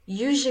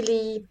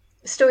usually,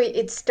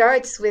 it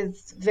starts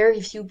with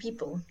very few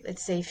people.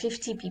 Let's say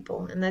 50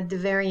 people, and at the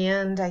very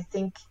end, I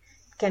think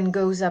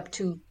goes up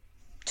to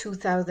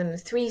 2,000,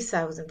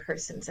 3,000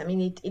 persons. I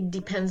mean, it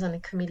depends on the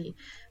committee.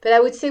 But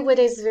I would say what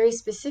is very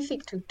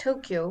specific to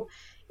Tokyo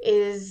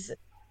is,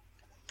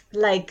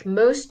 like,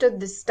 most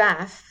of the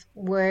staff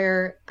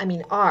are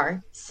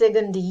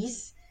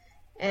secondees,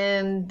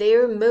 and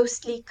they're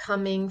mostly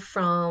coming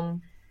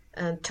from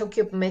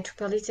Tokyo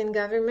metropolitan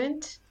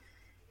government,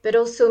 but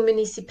also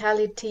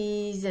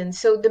municipalities. And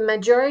so the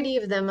majority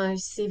of them are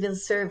civil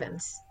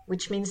servants,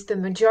 which means the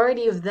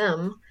majority of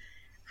them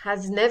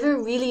has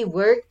never really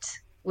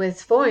worked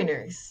with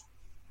foreigners.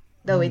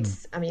 Though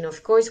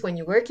of course, when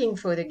you're working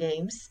for the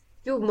games,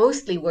 you're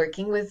mostly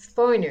working with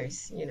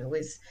foreigners,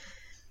 with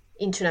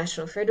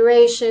International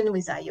Federation,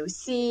 with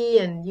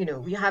IOC, and,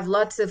 you have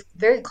lots of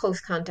very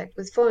close contact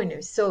with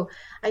foreigners. So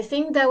I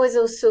think that was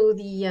also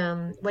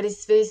what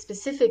is very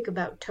specific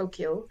about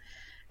Tokyo.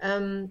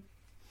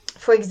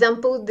 For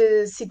example,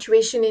 the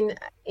situation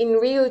in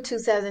Rio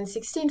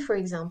 2016, for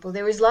example,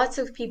 there was lots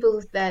of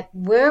people that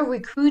were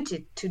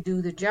recruited to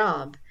do the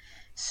job.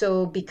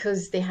 So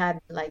because they had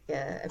like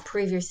a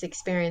previous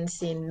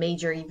experience in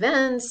major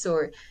events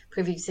or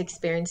previous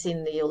experience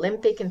in the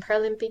Olympic and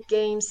Paralympic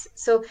Games.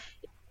 So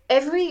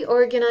every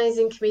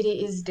organizing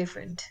committee is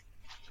different,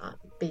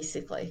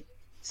 basically.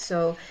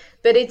 So,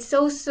 but it's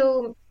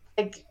also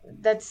like,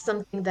 that's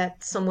something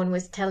that someone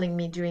was telling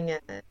me during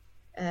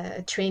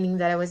a training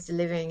that I was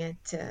delivering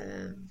at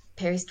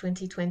Paris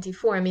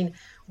 2024. I mean,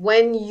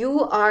 when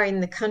you are in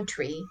the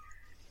country,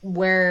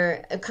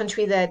 where a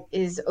country that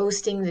is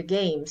hosting the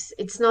games,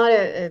 it's not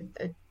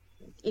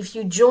if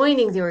you're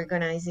joining the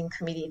organizing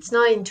committee, it's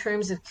not in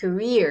terms of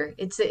career.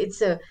 It's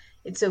a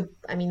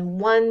I mean,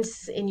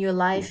 once in your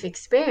life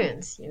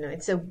experience.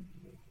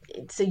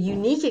 It's a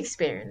unique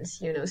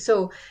experience.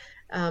 So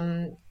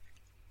um,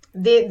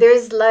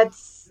 there's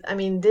lots. I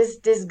mean,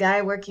 this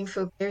guy working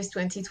for Paris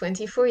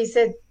 2024, he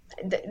said,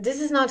 this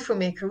is not for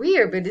my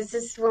career, but this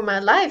is for my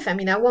life. I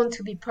mean, I want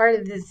to be part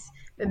of this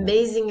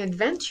amazing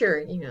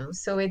adventure.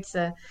 So it's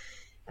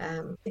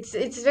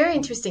very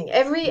interesting.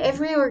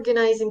 Every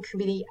organizing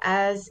committee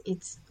has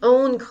its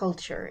own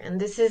culture, and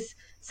this is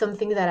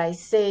something that I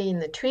say in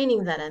the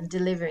training that I'm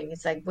delivering.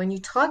 It's like, when you're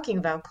talking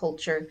about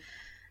culture,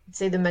 I'd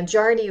say the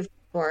majority of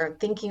people are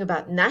thinking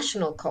about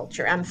national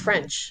culture. I'm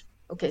French.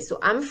 Okay, so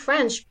I'm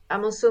French.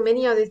 I'm also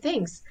many other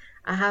things.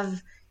 I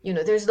have,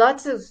 there's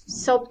lots of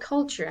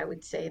subculture, I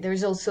would say.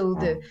 There's also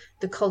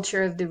the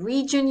culture of the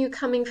region you're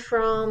coming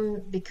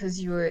from,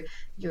 because you're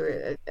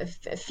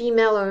a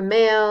female or a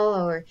male,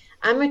 or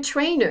I'm a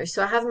trainer.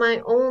 So I have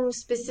my own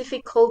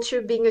specific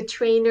culture, being a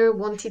trainer,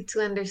 wanted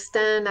to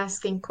understand,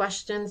 asking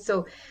questions.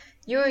 So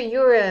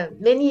you're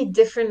many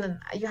different,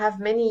 you have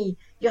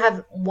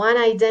one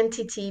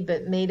identity,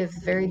 but made of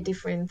very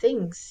different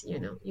things.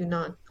 You're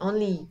not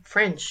only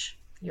French,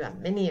 you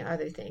have many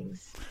other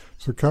things.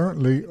 So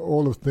currently,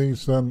 all of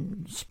these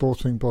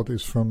sporting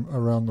bodies from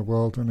around the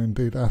world, and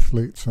indeed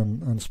athletes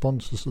and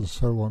sponsors and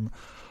so on,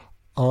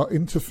 are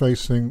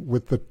interfacing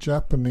with the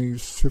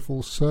Japanese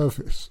civil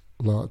service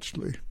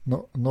largely.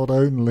 Not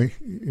only,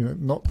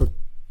 not the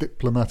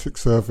diplomatic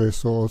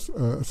service or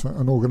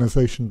an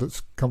organisation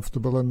that's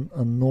comfortable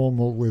and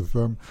normal with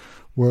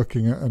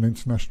working at an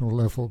international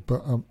level,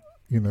 but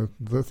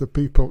the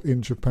people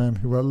in Japan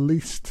who are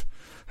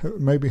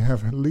maybe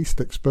have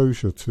least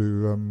exposure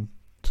to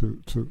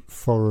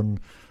foreign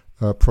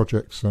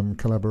projects and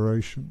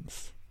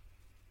collaborations.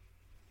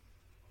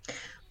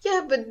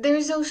 Yeah, but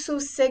there's also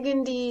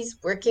secondees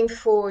working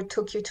for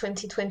Tokyo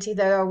 2020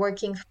 that are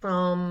working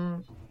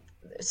from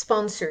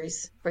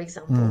sponsors, for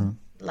example,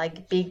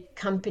 like big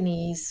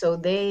companies. So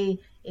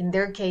in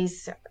their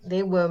case,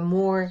 they were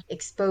more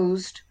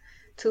exposed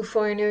to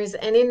foreigners.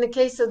 And in the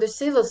case of the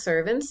civil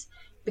servants,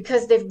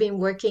 because they've been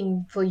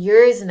working for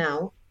years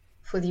now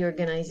for the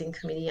organizing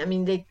committee, I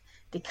mean, they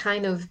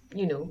kind of,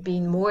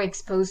 being more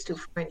exposed to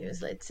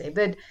foreigners, let's say.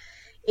 But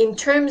in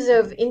terms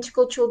of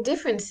intercultural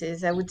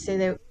differences, I would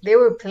say there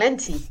were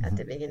plenty at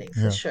the beginning,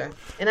 for sure.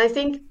 And I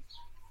think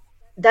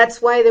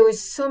that's why there was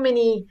so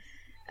many,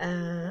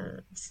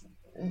 that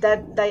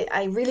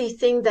I really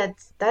think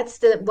that's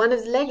one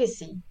of the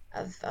legacy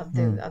of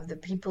the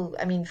people.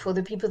 I mean, for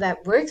the people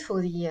that worked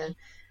for the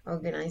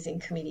organizing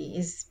committee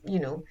is,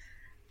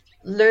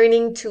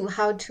 learning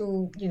how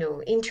to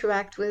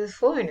interact with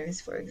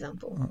foreigners, for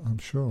example. I'm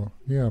sure.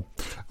 Yeah.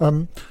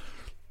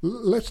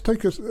 Let's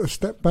take a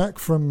step back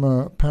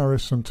from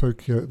Paris and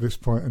Tokyo at this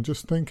point, and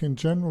just think in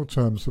general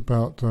terms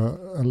about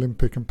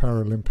Olympic and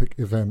Paralympic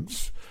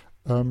events.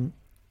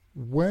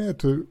 Where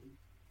do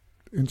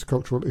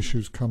intercultural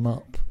issues come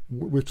up?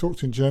 We've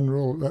talked in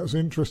general. That was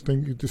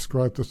interesting. You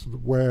described the sort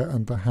of where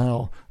and the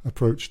how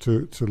approach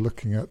to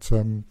looking at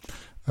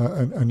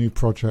a new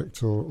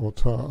project or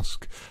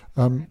task.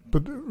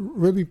 But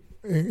really,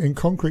 in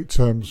concrete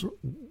terms,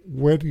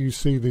 where do you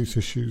see these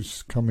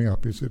issues coming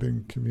up? Is it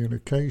in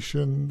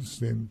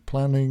communications, in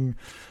planning,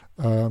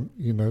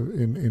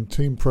 in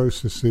team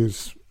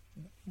processes?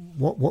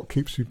 What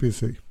keeps you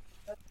busy?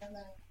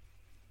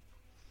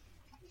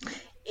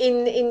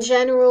 In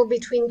general,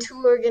 between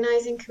two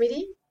organizing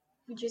committee,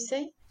 would you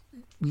say?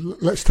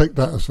 Let's take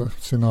that as a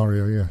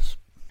scenario, yes.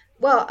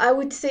 Well, I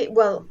would say,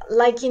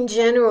 like in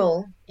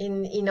general,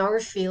 in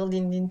our field,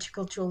 in the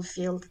intercultural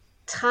field,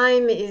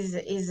 time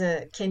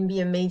can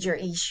be a major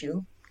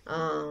issue,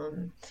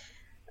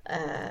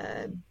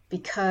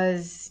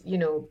 because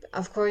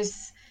of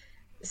course,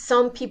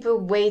 some people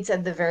wait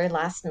at the very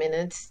last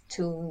minute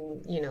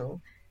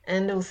to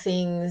handle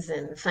things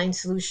and find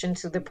solutions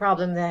to the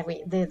problem that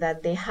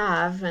they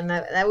have, and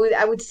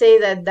I would say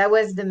that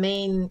was the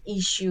main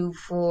issue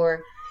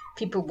for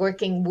people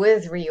working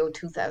with Rio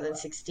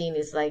 2016.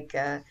 Is like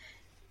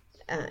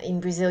in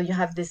Brazil, you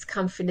have this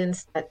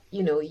confidence that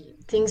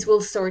things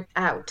will sort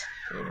out.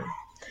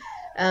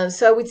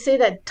 So I would say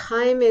that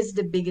time is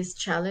the biggest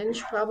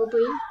challenge,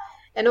 probably,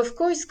 and of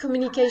course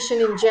communication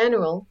in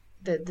general,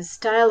 the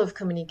style of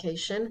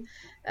communication.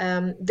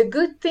 The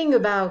good thing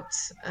about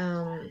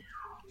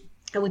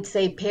I would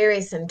say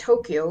Paris and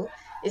Tokyo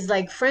is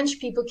like French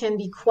people can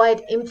be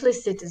quite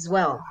implicit as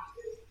well.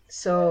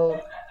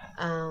 So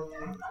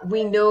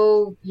we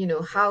know,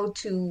 how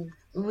to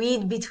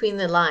read between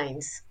the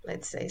lines,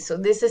 let's say. So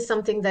this is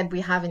something that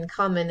we have in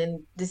common,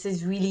 and this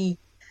is really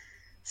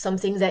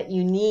something that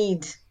you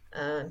need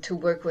to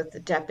work with the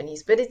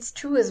Japanese. But it's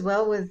true as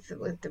well with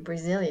the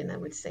Brazilian, I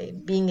would say.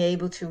 Being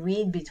able to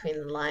read between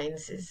the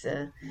lines is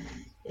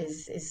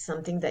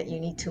something that you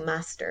need to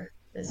master.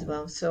 as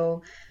well.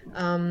 So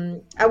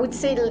I would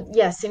say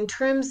yes, in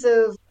terms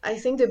of, I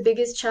think the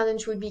biggest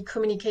challenge would be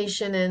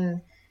communication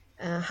and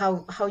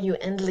how you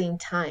handling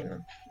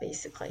time,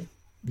 basically.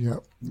 Yeah,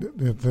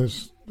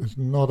 there's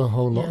not a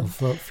whole lot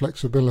Yeah. of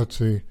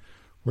flexibility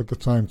with the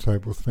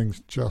timetable.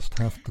 Things just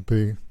have to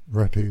be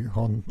ready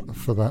on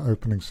for that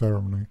opening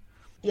ceremony.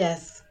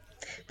 Yes.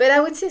 But I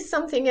would say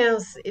something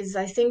else is,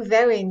 I think,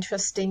 very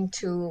interesting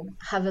to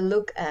have a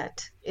look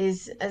at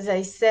is, as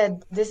I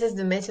said, this is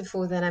the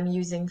metaphor that I'm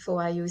using for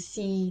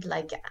IOC,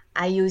 like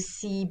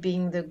IOC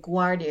being the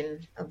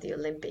guardian of the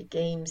Olympic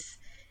Games,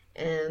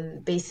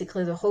 and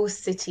basically the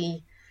host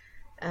city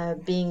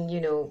being,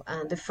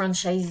 the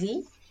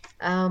franchisee.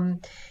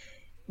 Um,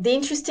 the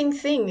interesting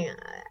thing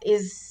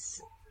is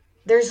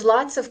there's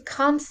lots of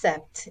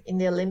concept in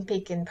the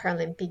Olympic and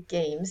Paralympic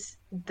Games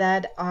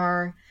that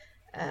are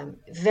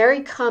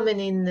very common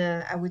in,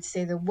 I would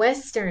say, the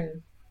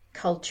Western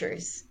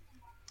cultures.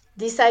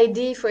 This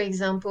idea, for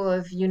example,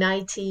 of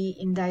unity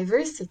in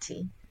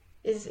diversity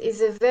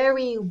is a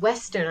very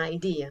Western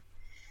idea.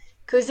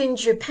 Because in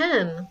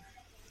Japan,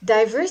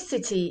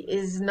 diversity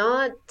is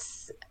not,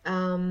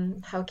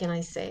 how can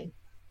I say?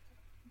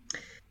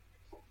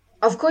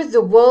 Of course,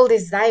 the world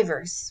is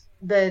diverse,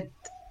 but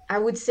I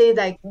would say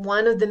that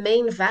one of the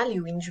main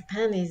value in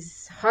Japan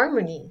is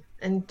harmony.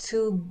 And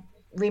to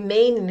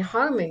remain in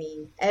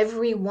harmony,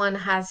 everyone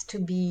has to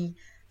be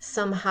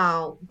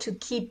somehow to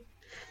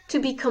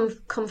be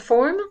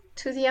conform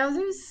to the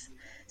others.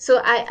 So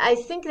I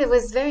think it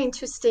was very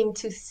interesting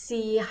to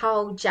see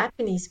how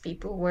Japanese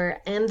people were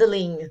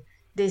handling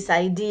this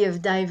idea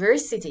of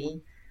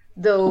diversity,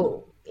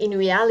 though in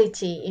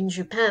reality in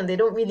Japan they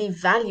don't really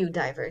value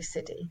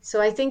diversity. So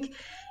I think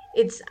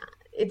it's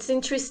it's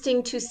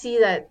interesting to see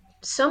that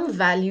some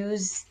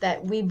values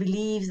that we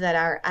believe that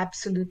are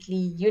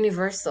absolutely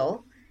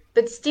universal,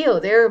 but still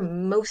they're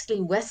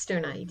mostly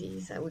Western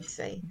ideas, I would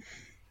say.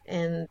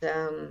 And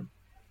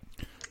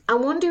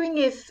I'm wondering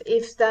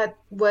if that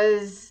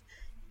was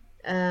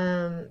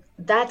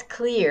that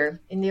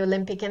clear in the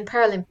Olympic and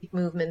Paralympic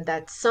movement,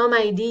 that some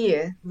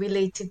idea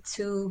related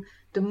to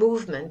the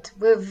movement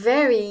were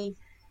very,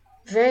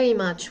 very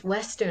much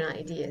Western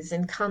ideas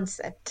and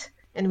concept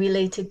and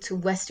related to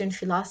Western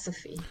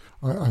philosophy.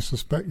 I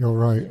suspect you're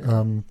right.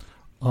 Yeah.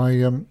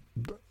 I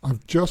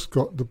I've just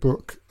got the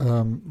book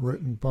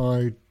written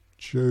by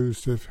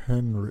Joseph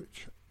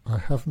Henrich. I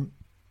haven't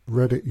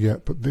read it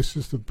yet, but this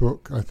is the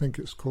book. I think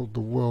it's called The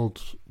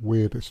World's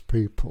Weirdest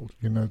People.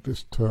 You know,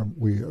 this term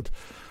weird.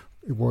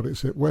 What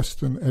is it?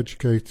 Western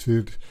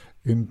educated,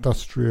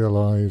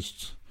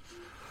 industrialized,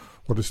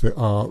 what is it?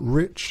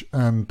 Rich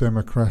and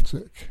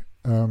democratic.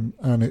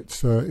 And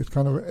it's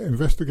kind of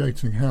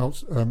investigating how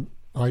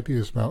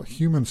ideas about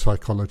human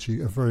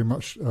psychology are very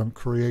much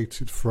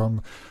created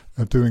from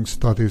doing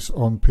studies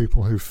on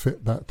people who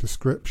fit that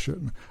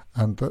description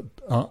and that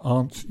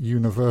aren't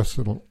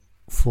universal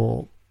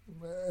for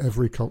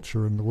every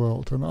culture in the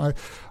world. And I've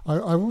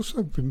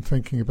also been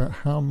thinking about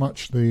how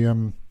much the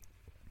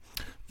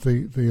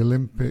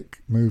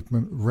Olympic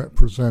movement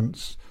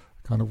represents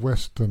kind of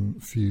Western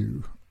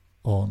view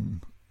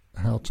on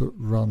how to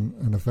run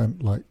an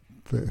event like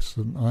this.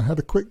 And I had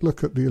a quick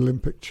look at the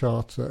Olympic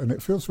Charter, and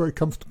it feels very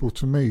comfortable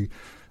to me,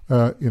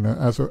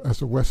 as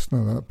a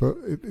Westerner. But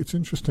it's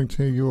interesting to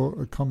hear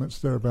your comments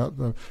there about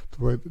the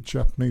way the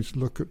Japanese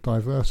look at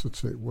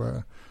diversity,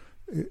 where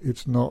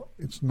it's not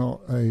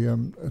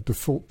a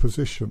default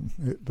position.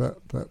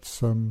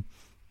 That's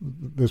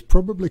there's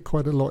probably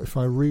quite a lot if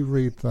I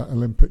reread that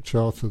Olympic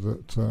Charter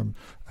that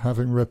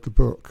having read the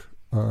book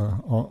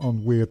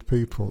on weird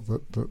people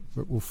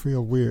that will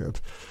feel weird.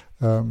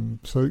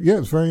 So yeah,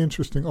 it's a very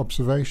interesting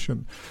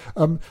observation.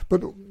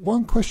 But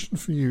one question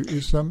for you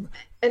is, And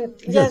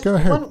yeah, yes, go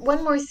ahead.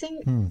 one more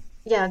thing. Hmm.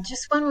 Yeah,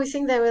 just one more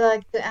thing that I would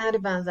like to add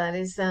about that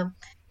is,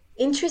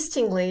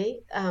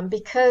 interestingly,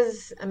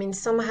 because I mean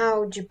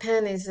somehow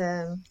Japan is,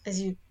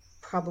 as you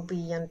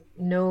probably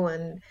know,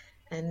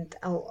 and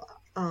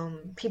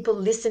people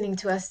listening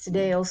to us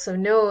today also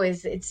know,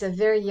 is it's a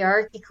very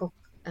hierarchical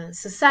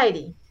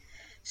society.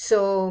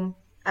 So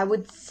I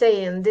would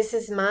say, and this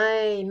is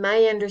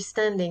my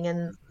understanding,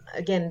 and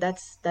again,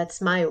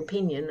 that's my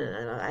opinion.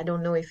 I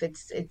don't know if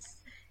it's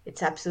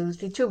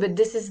absolutely true, but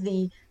this is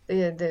the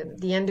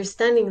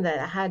understanding that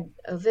I had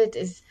of it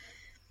is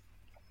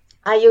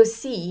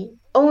IOC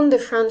owned the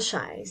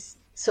franchise.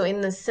 So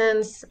in a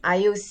sense,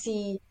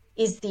 IOC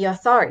is the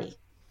authority.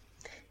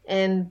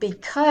 And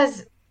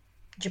because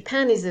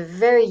Japan is a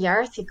very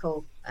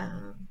hierarchical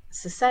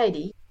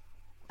society,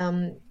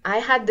 I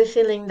had the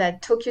feeling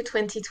that Tokyo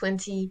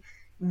 2020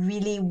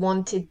 really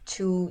wanted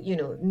to,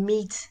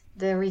 meet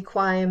the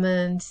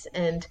requirements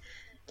and,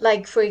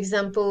 like, for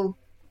example,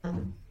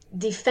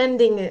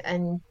 defending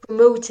and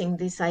promoting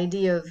this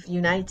idea of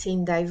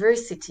uniting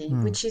diversity,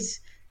 Hmm. which is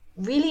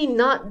really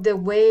not the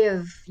way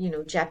of,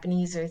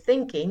 Japanese are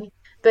thinking,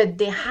 but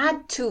they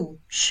had to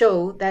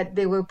show that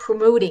they were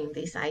promoting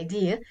this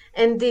idea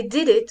and they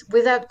did it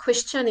without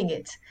questioning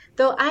it.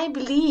 Though I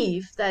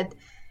believe that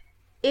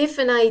if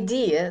an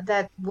idea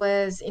that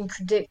was in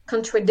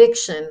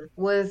contradiction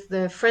with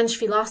the French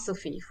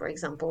philosophy, for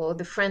example, or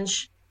the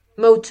French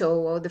motto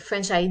or the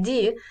French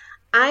idea,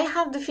 I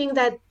have the feeling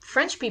that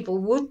French people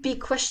would be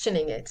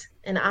questioning it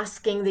and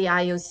asking the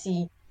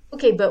IOC,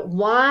 okay, but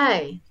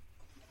why?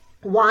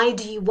 Why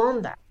do you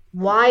want that?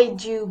 Why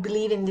do you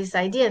believe in this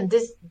idea? And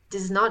this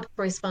does not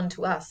correspond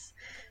to us.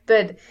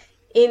 But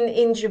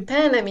in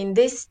Japan, I mean,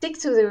 they stick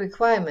to the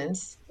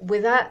requirements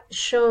without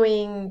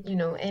showing,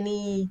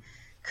 any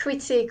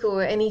critic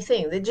or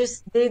anything. They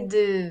just did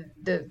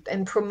the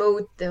and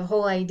promote the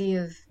whole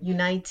idea of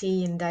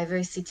unity and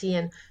diversity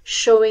and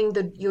showing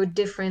your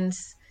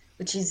difference,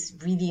 which is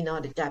really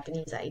not a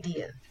Japanese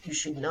idea. You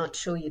should not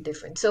show your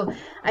difference. So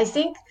I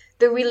think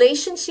the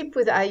relationship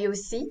with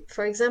IOC,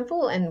 for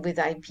example, and with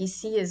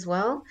IPC as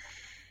well,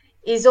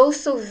 is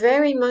also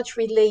very much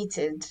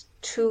related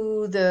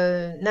to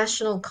the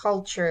national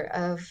culture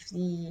of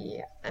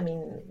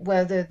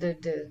where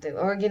the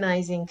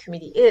organizing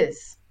committee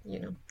is,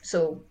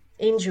 So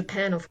in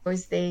Japan, of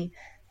course, they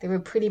were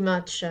pretty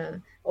much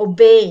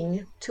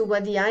obeying to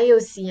what the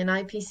IOC and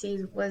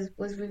IPC was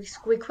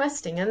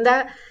requesting. And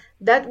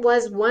that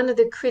was one of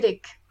the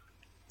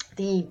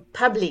the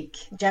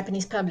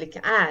Japanese public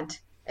had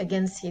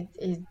against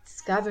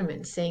its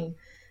government, saying,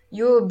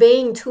 you're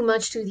obeying too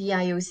much to the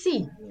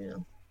IOC,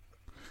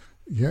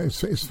 Yeah,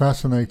 it's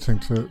fascinating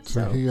to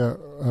hear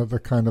the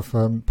kind of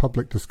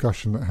public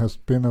discussion that has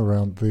been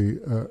around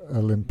the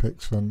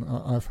Olympics, and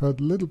I've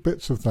heard little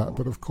bits of that,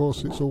 but of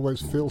course it's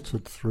always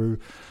filtered through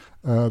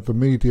the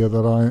media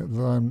that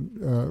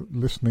I'm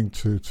listening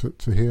to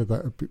hear that.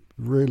 It'd be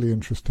really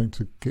interesting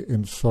to get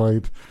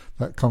inside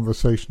that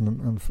conversation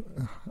and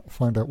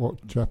find out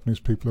what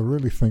Japanese people are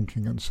really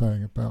thinking and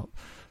saying about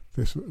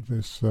this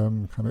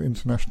kind of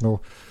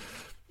international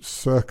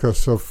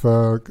circus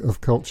of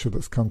culture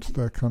that's come to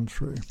their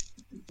country.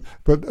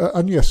 But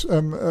and yes,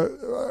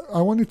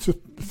 I wanted to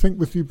think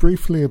with you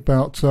briefly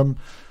about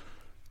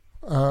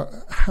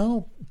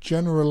how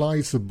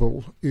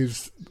generalizable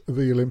is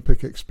the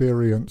Olympic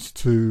experience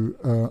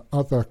to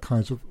other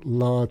kinds of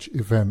large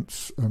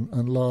events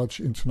and large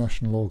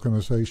international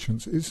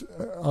organizations.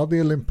 Are the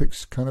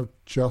Olympics kind of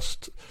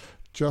just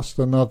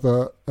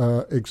another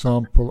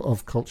example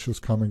of cultures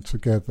coming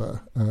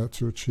together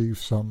to achieve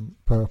some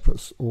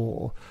purpose,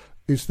 or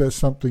is there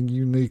something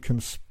unique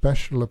and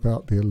special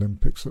about the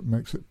Olympics that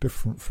makes it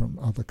different from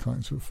other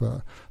kinds of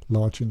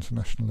large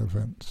international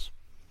events?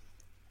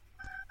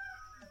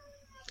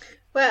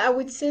 Well, I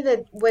would say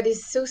that what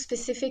is so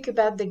specific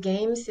about the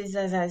games is,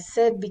 as I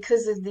said,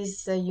 because of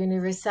these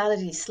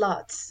universality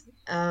slots.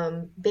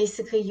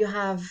 Basically, you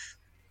have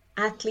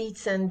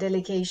athletes and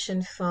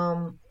delegation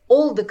from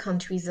all the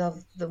countries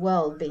of the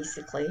world,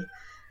 basically.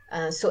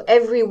 So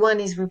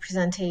everyone is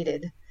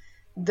represented.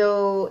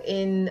 Though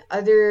in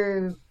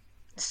other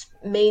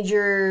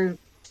major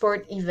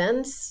sport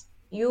events,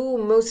 you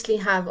mostly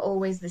have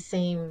always the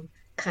same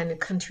kind of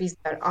countries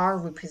that are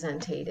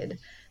represented.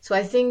 So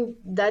I think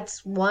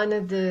that's one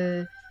of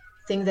the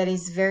things that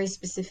is very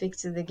specific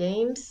to the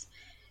games.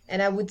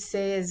 And I would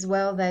say as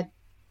well that,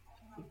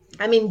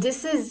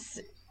 this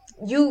is,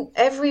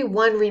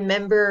 everyone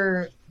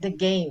remember the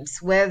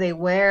games, where they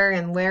were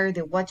and where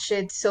they watch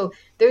it. So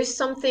there's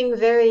something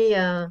very,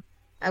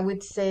 I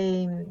would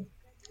say,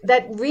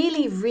 that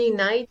really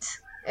reunites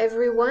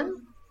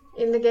everyone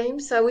in the game.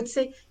 So I would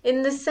say,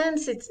 in the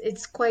sense,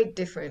 it's quite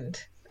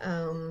different.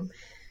 And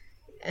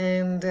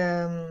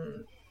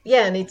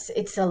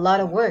it's a lot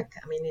of work.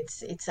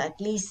 It's at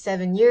least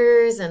 7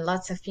 years and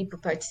lots of people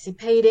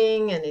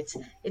participating, and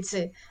it's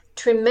a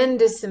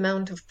tremendous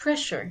amount of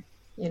pressure,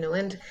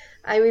 And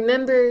I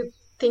remember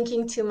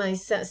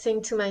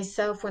saying to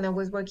myself when I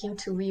was working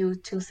to Rio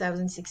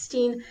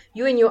 2016,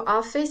 you're in your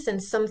office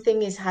and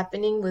something is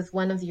happening with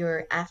one of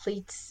your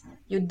athletes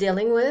you're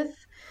dealing with,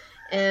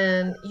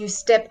 and you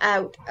step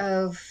out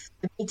of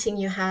the meeting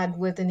you had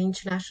with an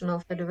international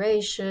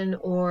federation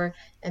or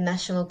a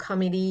national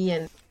committee,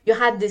 and you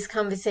had this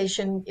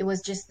conversation. It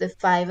was just the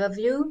five of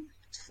you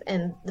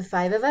and the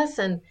five of us,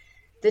 and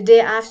the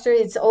day after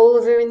it's all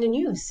over in the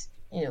news,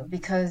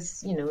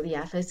 because the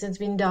athlete has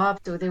been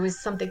dopped or there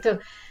was something. So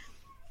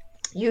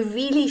you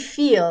really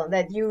feel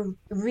that you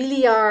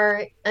really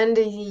are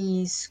under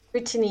the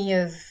scrutiny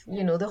of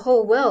the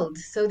whole world.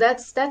 So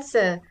that's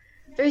a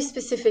very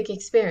specific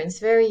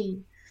experience.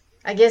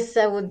 I guess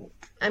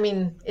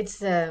it's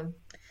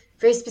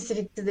very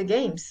specific to the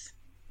games.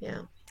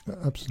 Yeah.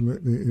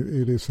 Absolutely,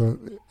 it is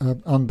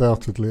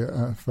undoubtedly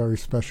a very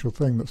special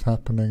thing that's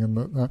happening, and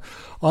that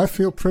I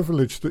feel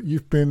privileged that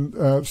you've been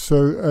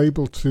so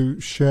able to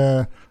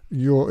share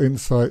your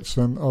insights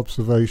and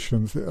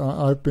observations.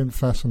 I've been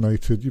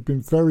fascinated. You've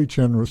been very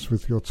generous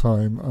with your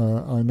time.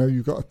 I know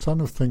you've got a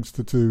ton of things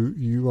to do.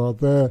 You are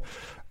there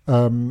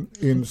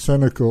in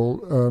Senegal,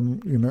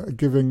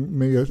 giving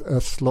me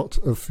a slot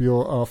of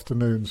your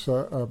afternoon.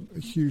 So a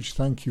huge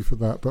thank you for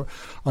that. But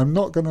I'm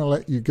not going to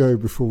let you go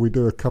before we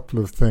do a couple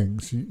of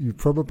things. You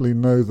probably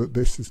know that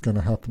this is going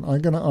to happen.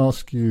 I'm going to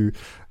ask you,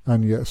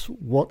 Agnès,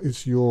 what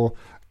is your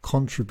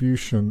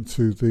contribution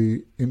to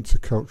the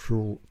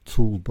intercultural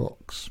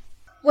toolbox?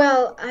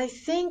 Well, I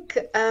think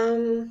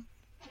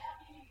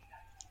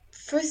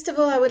first of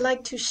all, I would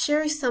like to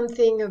share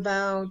something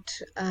about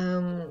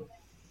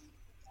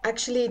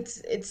actually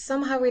it's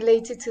somehow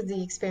related to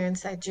the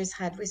experience I just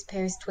had with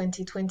Paris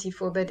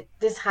 2024, but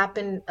this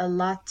happened a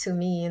lot to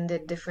me in the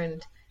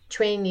different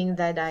training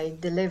that I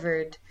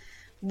delivered.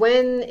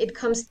 When it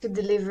comes to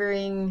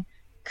delivering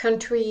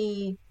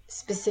country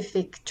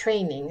specific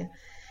training,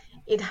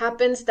 it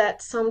happens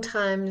that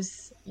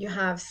sometimes you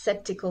have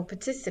skeptical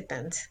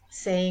participants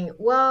saying,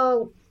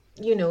 well,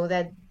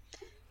 that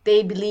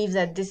they believe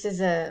that this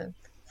is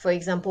for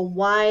example,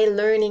 why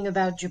learning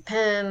about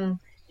Japan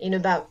in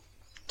about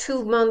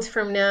 2 months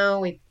from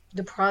now,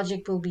 the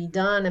project will be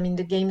done. I mean,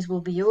 the games will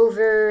be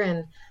over,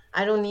 and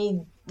I don't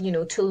need,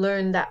 to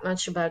learn that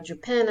much about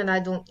Japan, and I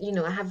don't,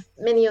 I have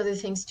many other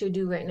things to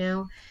do right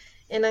now.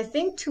 And I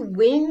think to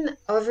win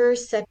other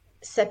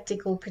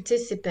skeptical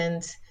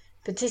participants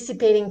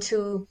participating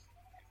to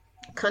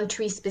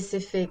country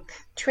specific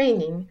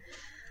training,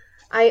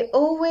 I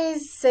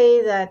always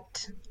say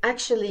that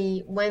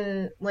actually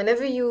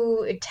whenever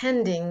you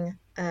attending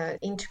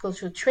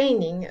intercultural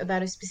training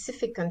about a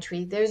specific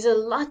country, there's a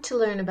lot to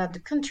learn about the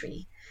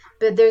country,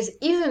 but there's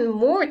even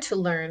more to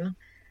learn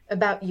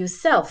about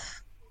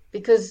yourself.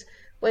 Because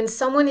when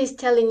someone is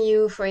telling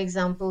you, for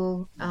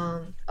example,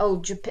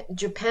 oh,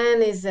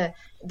 Japan is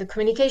the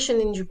communication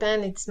in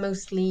Japan, it's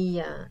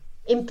mostly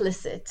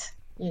implicit,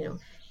 you know.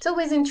 It's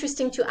always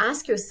interesting to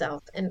ask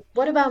yourself, and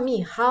what about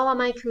me? How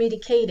am I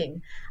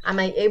communicating? Am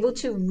I able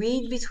to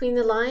read between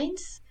the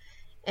lines?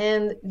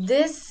 And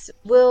this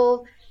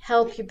will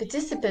help your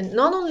participant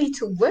not only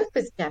to work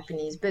with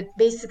Japanese, but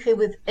basically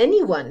with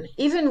anyone,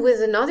 even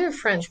with another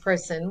French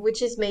person,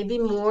 which is maybe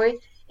more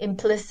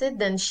implicit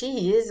than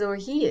she is or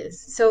he is.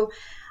 So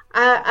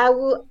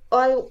I'll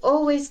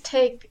always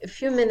take a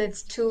few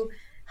minutes to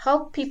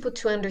help people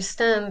to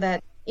understand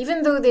that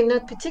even though they're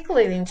not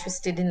particularly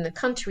interested in the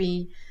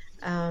country,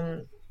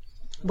 um,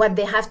 what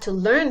they have to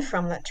learn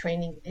from that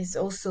training is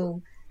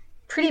also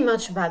pretty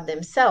much about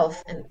themselves,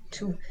 and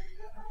to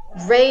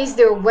raise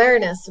their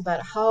awareness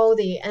about how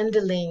they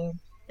handling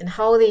and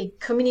how they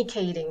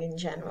communicating in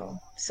general.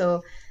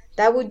 So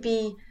that would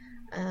be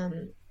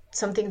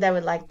something that I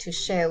would like to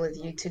share with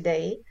you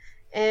today.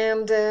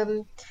 And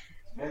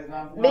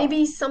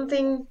maybe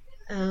something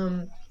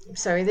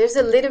sorry, there's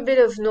a little bit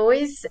of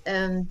noise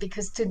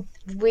because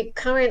we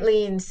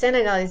currently in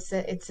Senegal,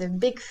 it's a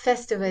big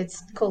festival.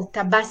 It's called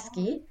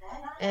Tabaski,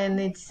 and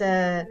it's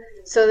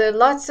so there are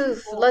lots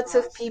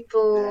of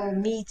people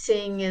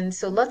meeting, and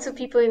so lots of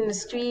people in the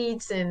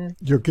streets, and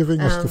You're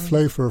giving us the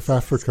flavour of it's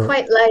Africa.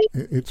 quite like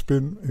It's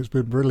been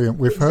brilliant.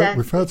 We've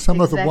heard some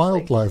of the exactly.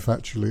 wildlife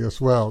actually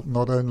as well,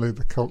 not only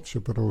the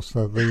culture but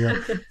also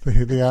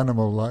the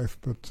animal life.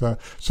 But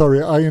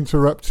sorry, I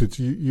interrupted.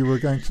 You were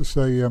going to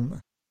say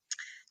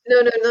No,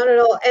 no, not at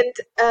all. And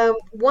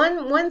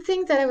one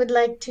thing that I would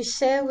like to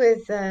share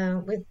with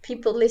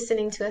people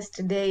listening to us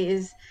today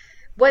is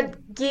what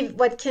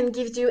can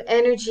give you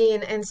energy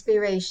and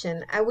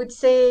inspiration. I would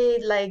say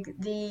like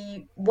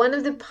the one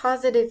of the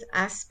positive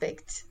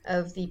aspects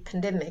of the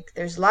pandemic.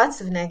 There's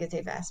lots of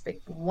negative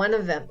aspects. One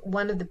of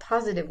the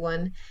positive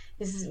one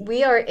is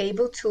we are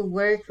able to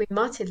work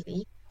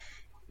remotely,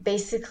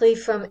 basically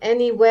from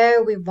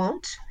anywhere we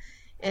want.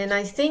 And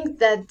I think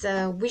that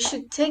we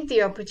should take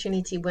the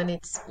opportunity when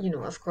it's,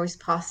 of course,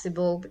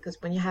 possible,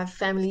 because when you have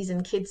families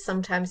and kids,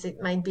 sometimes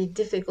it might be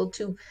difficult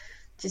to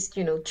just,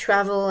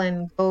 travel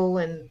and go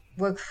and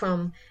work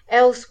from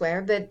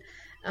elsewhere. But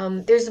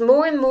there's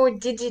more and more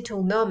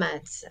digital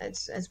nomads,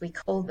 as we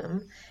call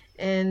them.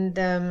 And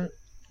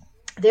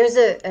there's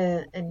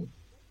a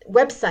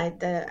website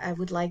that I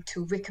would like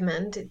to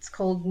recommend. It's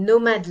called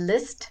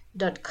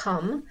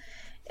nomadlist.com.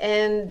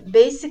 And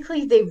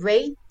basically, they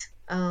rate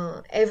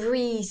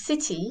every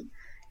city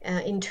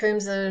in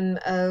terms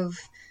of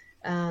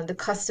the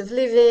cost of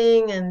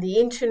living and the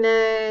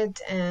internet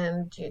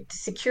and the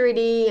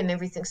security and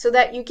everything, so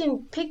that you can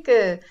pick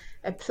a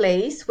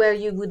place where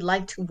you would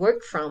like to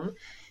work from.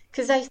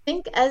 Because I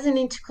think as an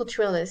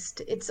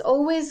interculturalist, it's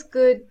always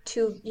good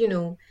to,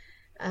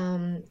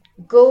 um,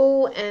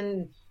 go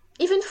and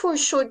even for a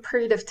short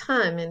period of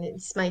time, and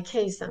it's my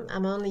case,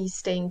 I'm only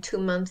staying 2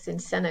 months in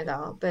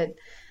Senegal, but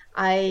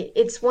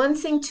it's one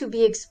thing to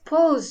be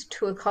exposed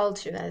to a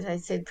culture, as I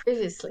said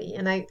previously,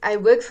 and I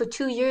worked for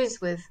 2 years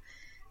with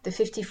the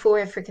 54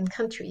 African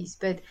countries,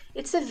 but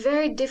it's a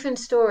very different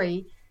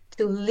story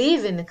to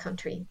live in a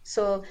country.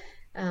 So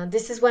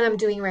this is what I'm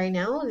doing right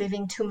now,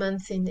 living 2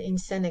 months in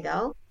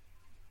Senegal.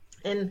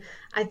 And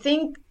I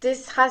think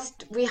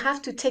we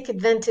have to take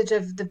advantage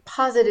of the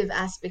positive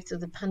aspects of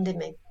the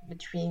pandemic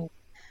between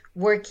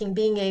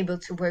being able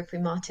to work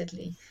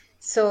remotely.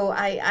 So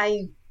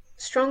I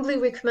strongly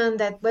recommend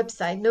that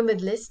website,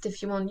 Nomad List,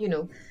 if you want,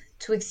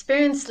 to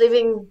experience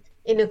living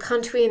in a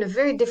country in a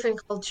very different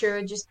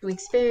culture, just to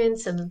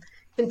experience and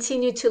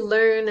continue to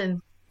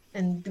learn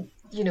and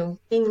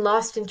being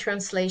lost in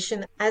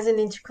translation. As an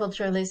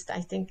interculturalist,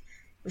 I think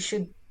we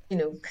should,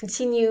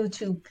 continue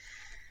to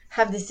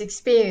have this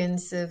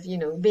experience of,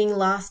 being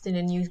lost in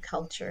a new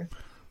culture.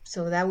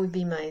 So that would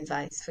be my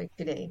advice for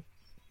today.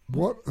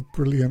 What a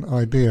brilliant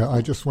idea.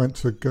 I just went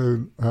to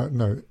Go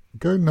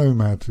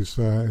Nomad is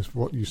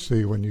what you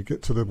see when you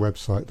get to the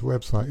website. The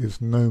website is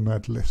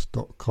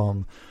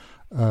nomadlist.com.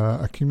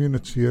 A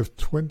community of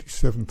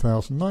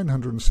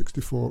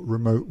 27,964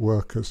 remote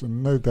workers,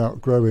 and no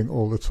doubt growing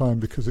all the time,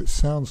 because it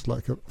sounds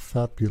like a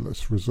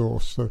fabulous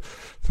resource. So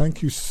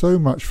thank you so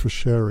much for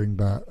sharing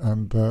that.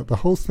 And the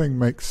whole thing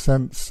makes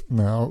sense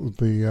now,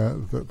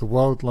 the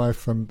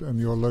wildlife and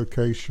your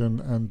location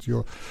and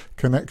your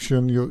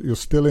connection. You're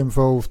still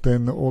involved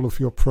in all of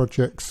your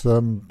projects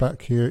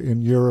back here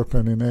in Europe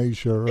and in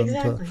Asia.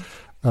 Exactly.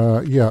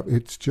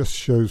 It just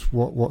shows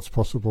what's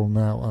possible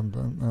now,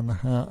 and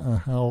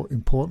how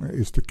important it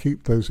is to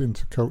keep those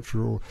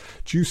intercultural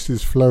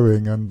juices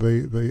flowing and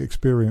the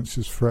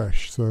experiences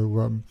fresh.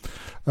 So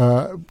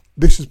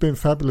this has been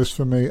fabulous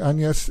for me. And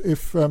yes,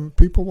 if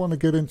people want to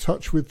get in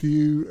touch with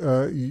you,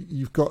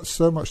 you've got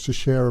so much to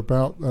share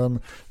about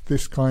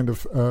this kind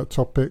of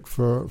topic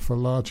for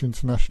large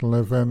international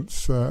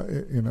events.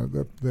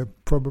 There are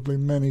probably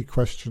many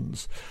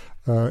questions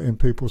in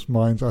people's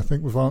minds. I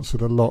think we've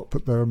answered a lot,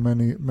 but there are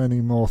many,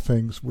 many more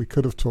things we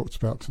could have talked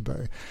about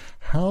today.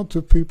 How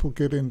do people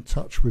get in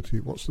touch with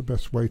you? What's the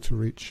best way to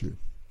reach you?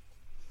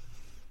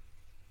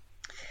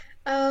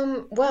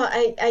 Well,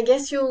 I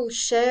guess you'll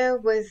share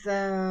with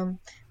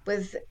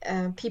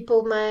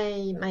people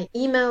my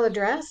email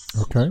address,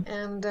 Okay.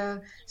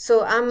 and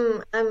so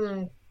I'm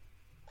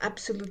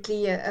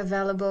absolutely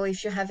available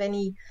if you have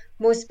any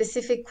more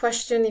specific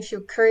question. If you're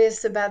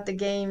curious about the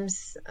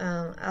games,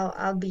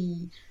 I'll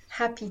be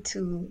happy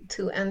to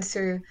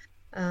answer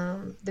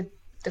the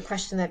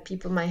question that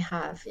people might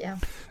have. Yeah.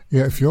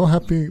 Yeah, if you're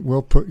happy,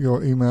 we'll put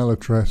your email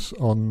address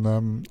on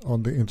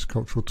the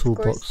Intercultural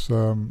Toolbox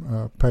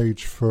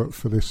page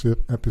for this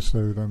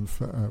episode and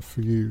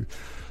for you.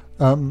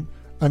 And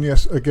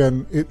yes,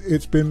 again,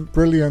 it's been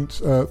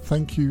brilliant.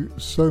 Thank you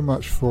so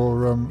much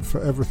for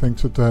everything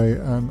today,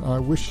 and I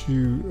wish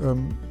you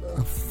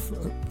a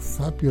Thank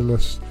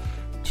fabulous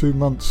 2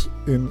 months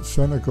in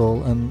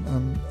Senegal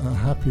and a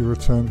happy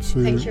return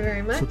to you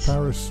very much.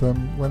 Paris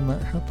when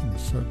that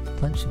happens. So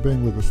thanks for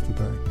being with us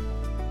today.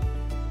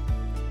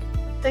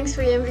 Thanks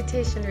for your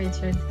invitation,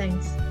 Richard.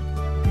 Thanks.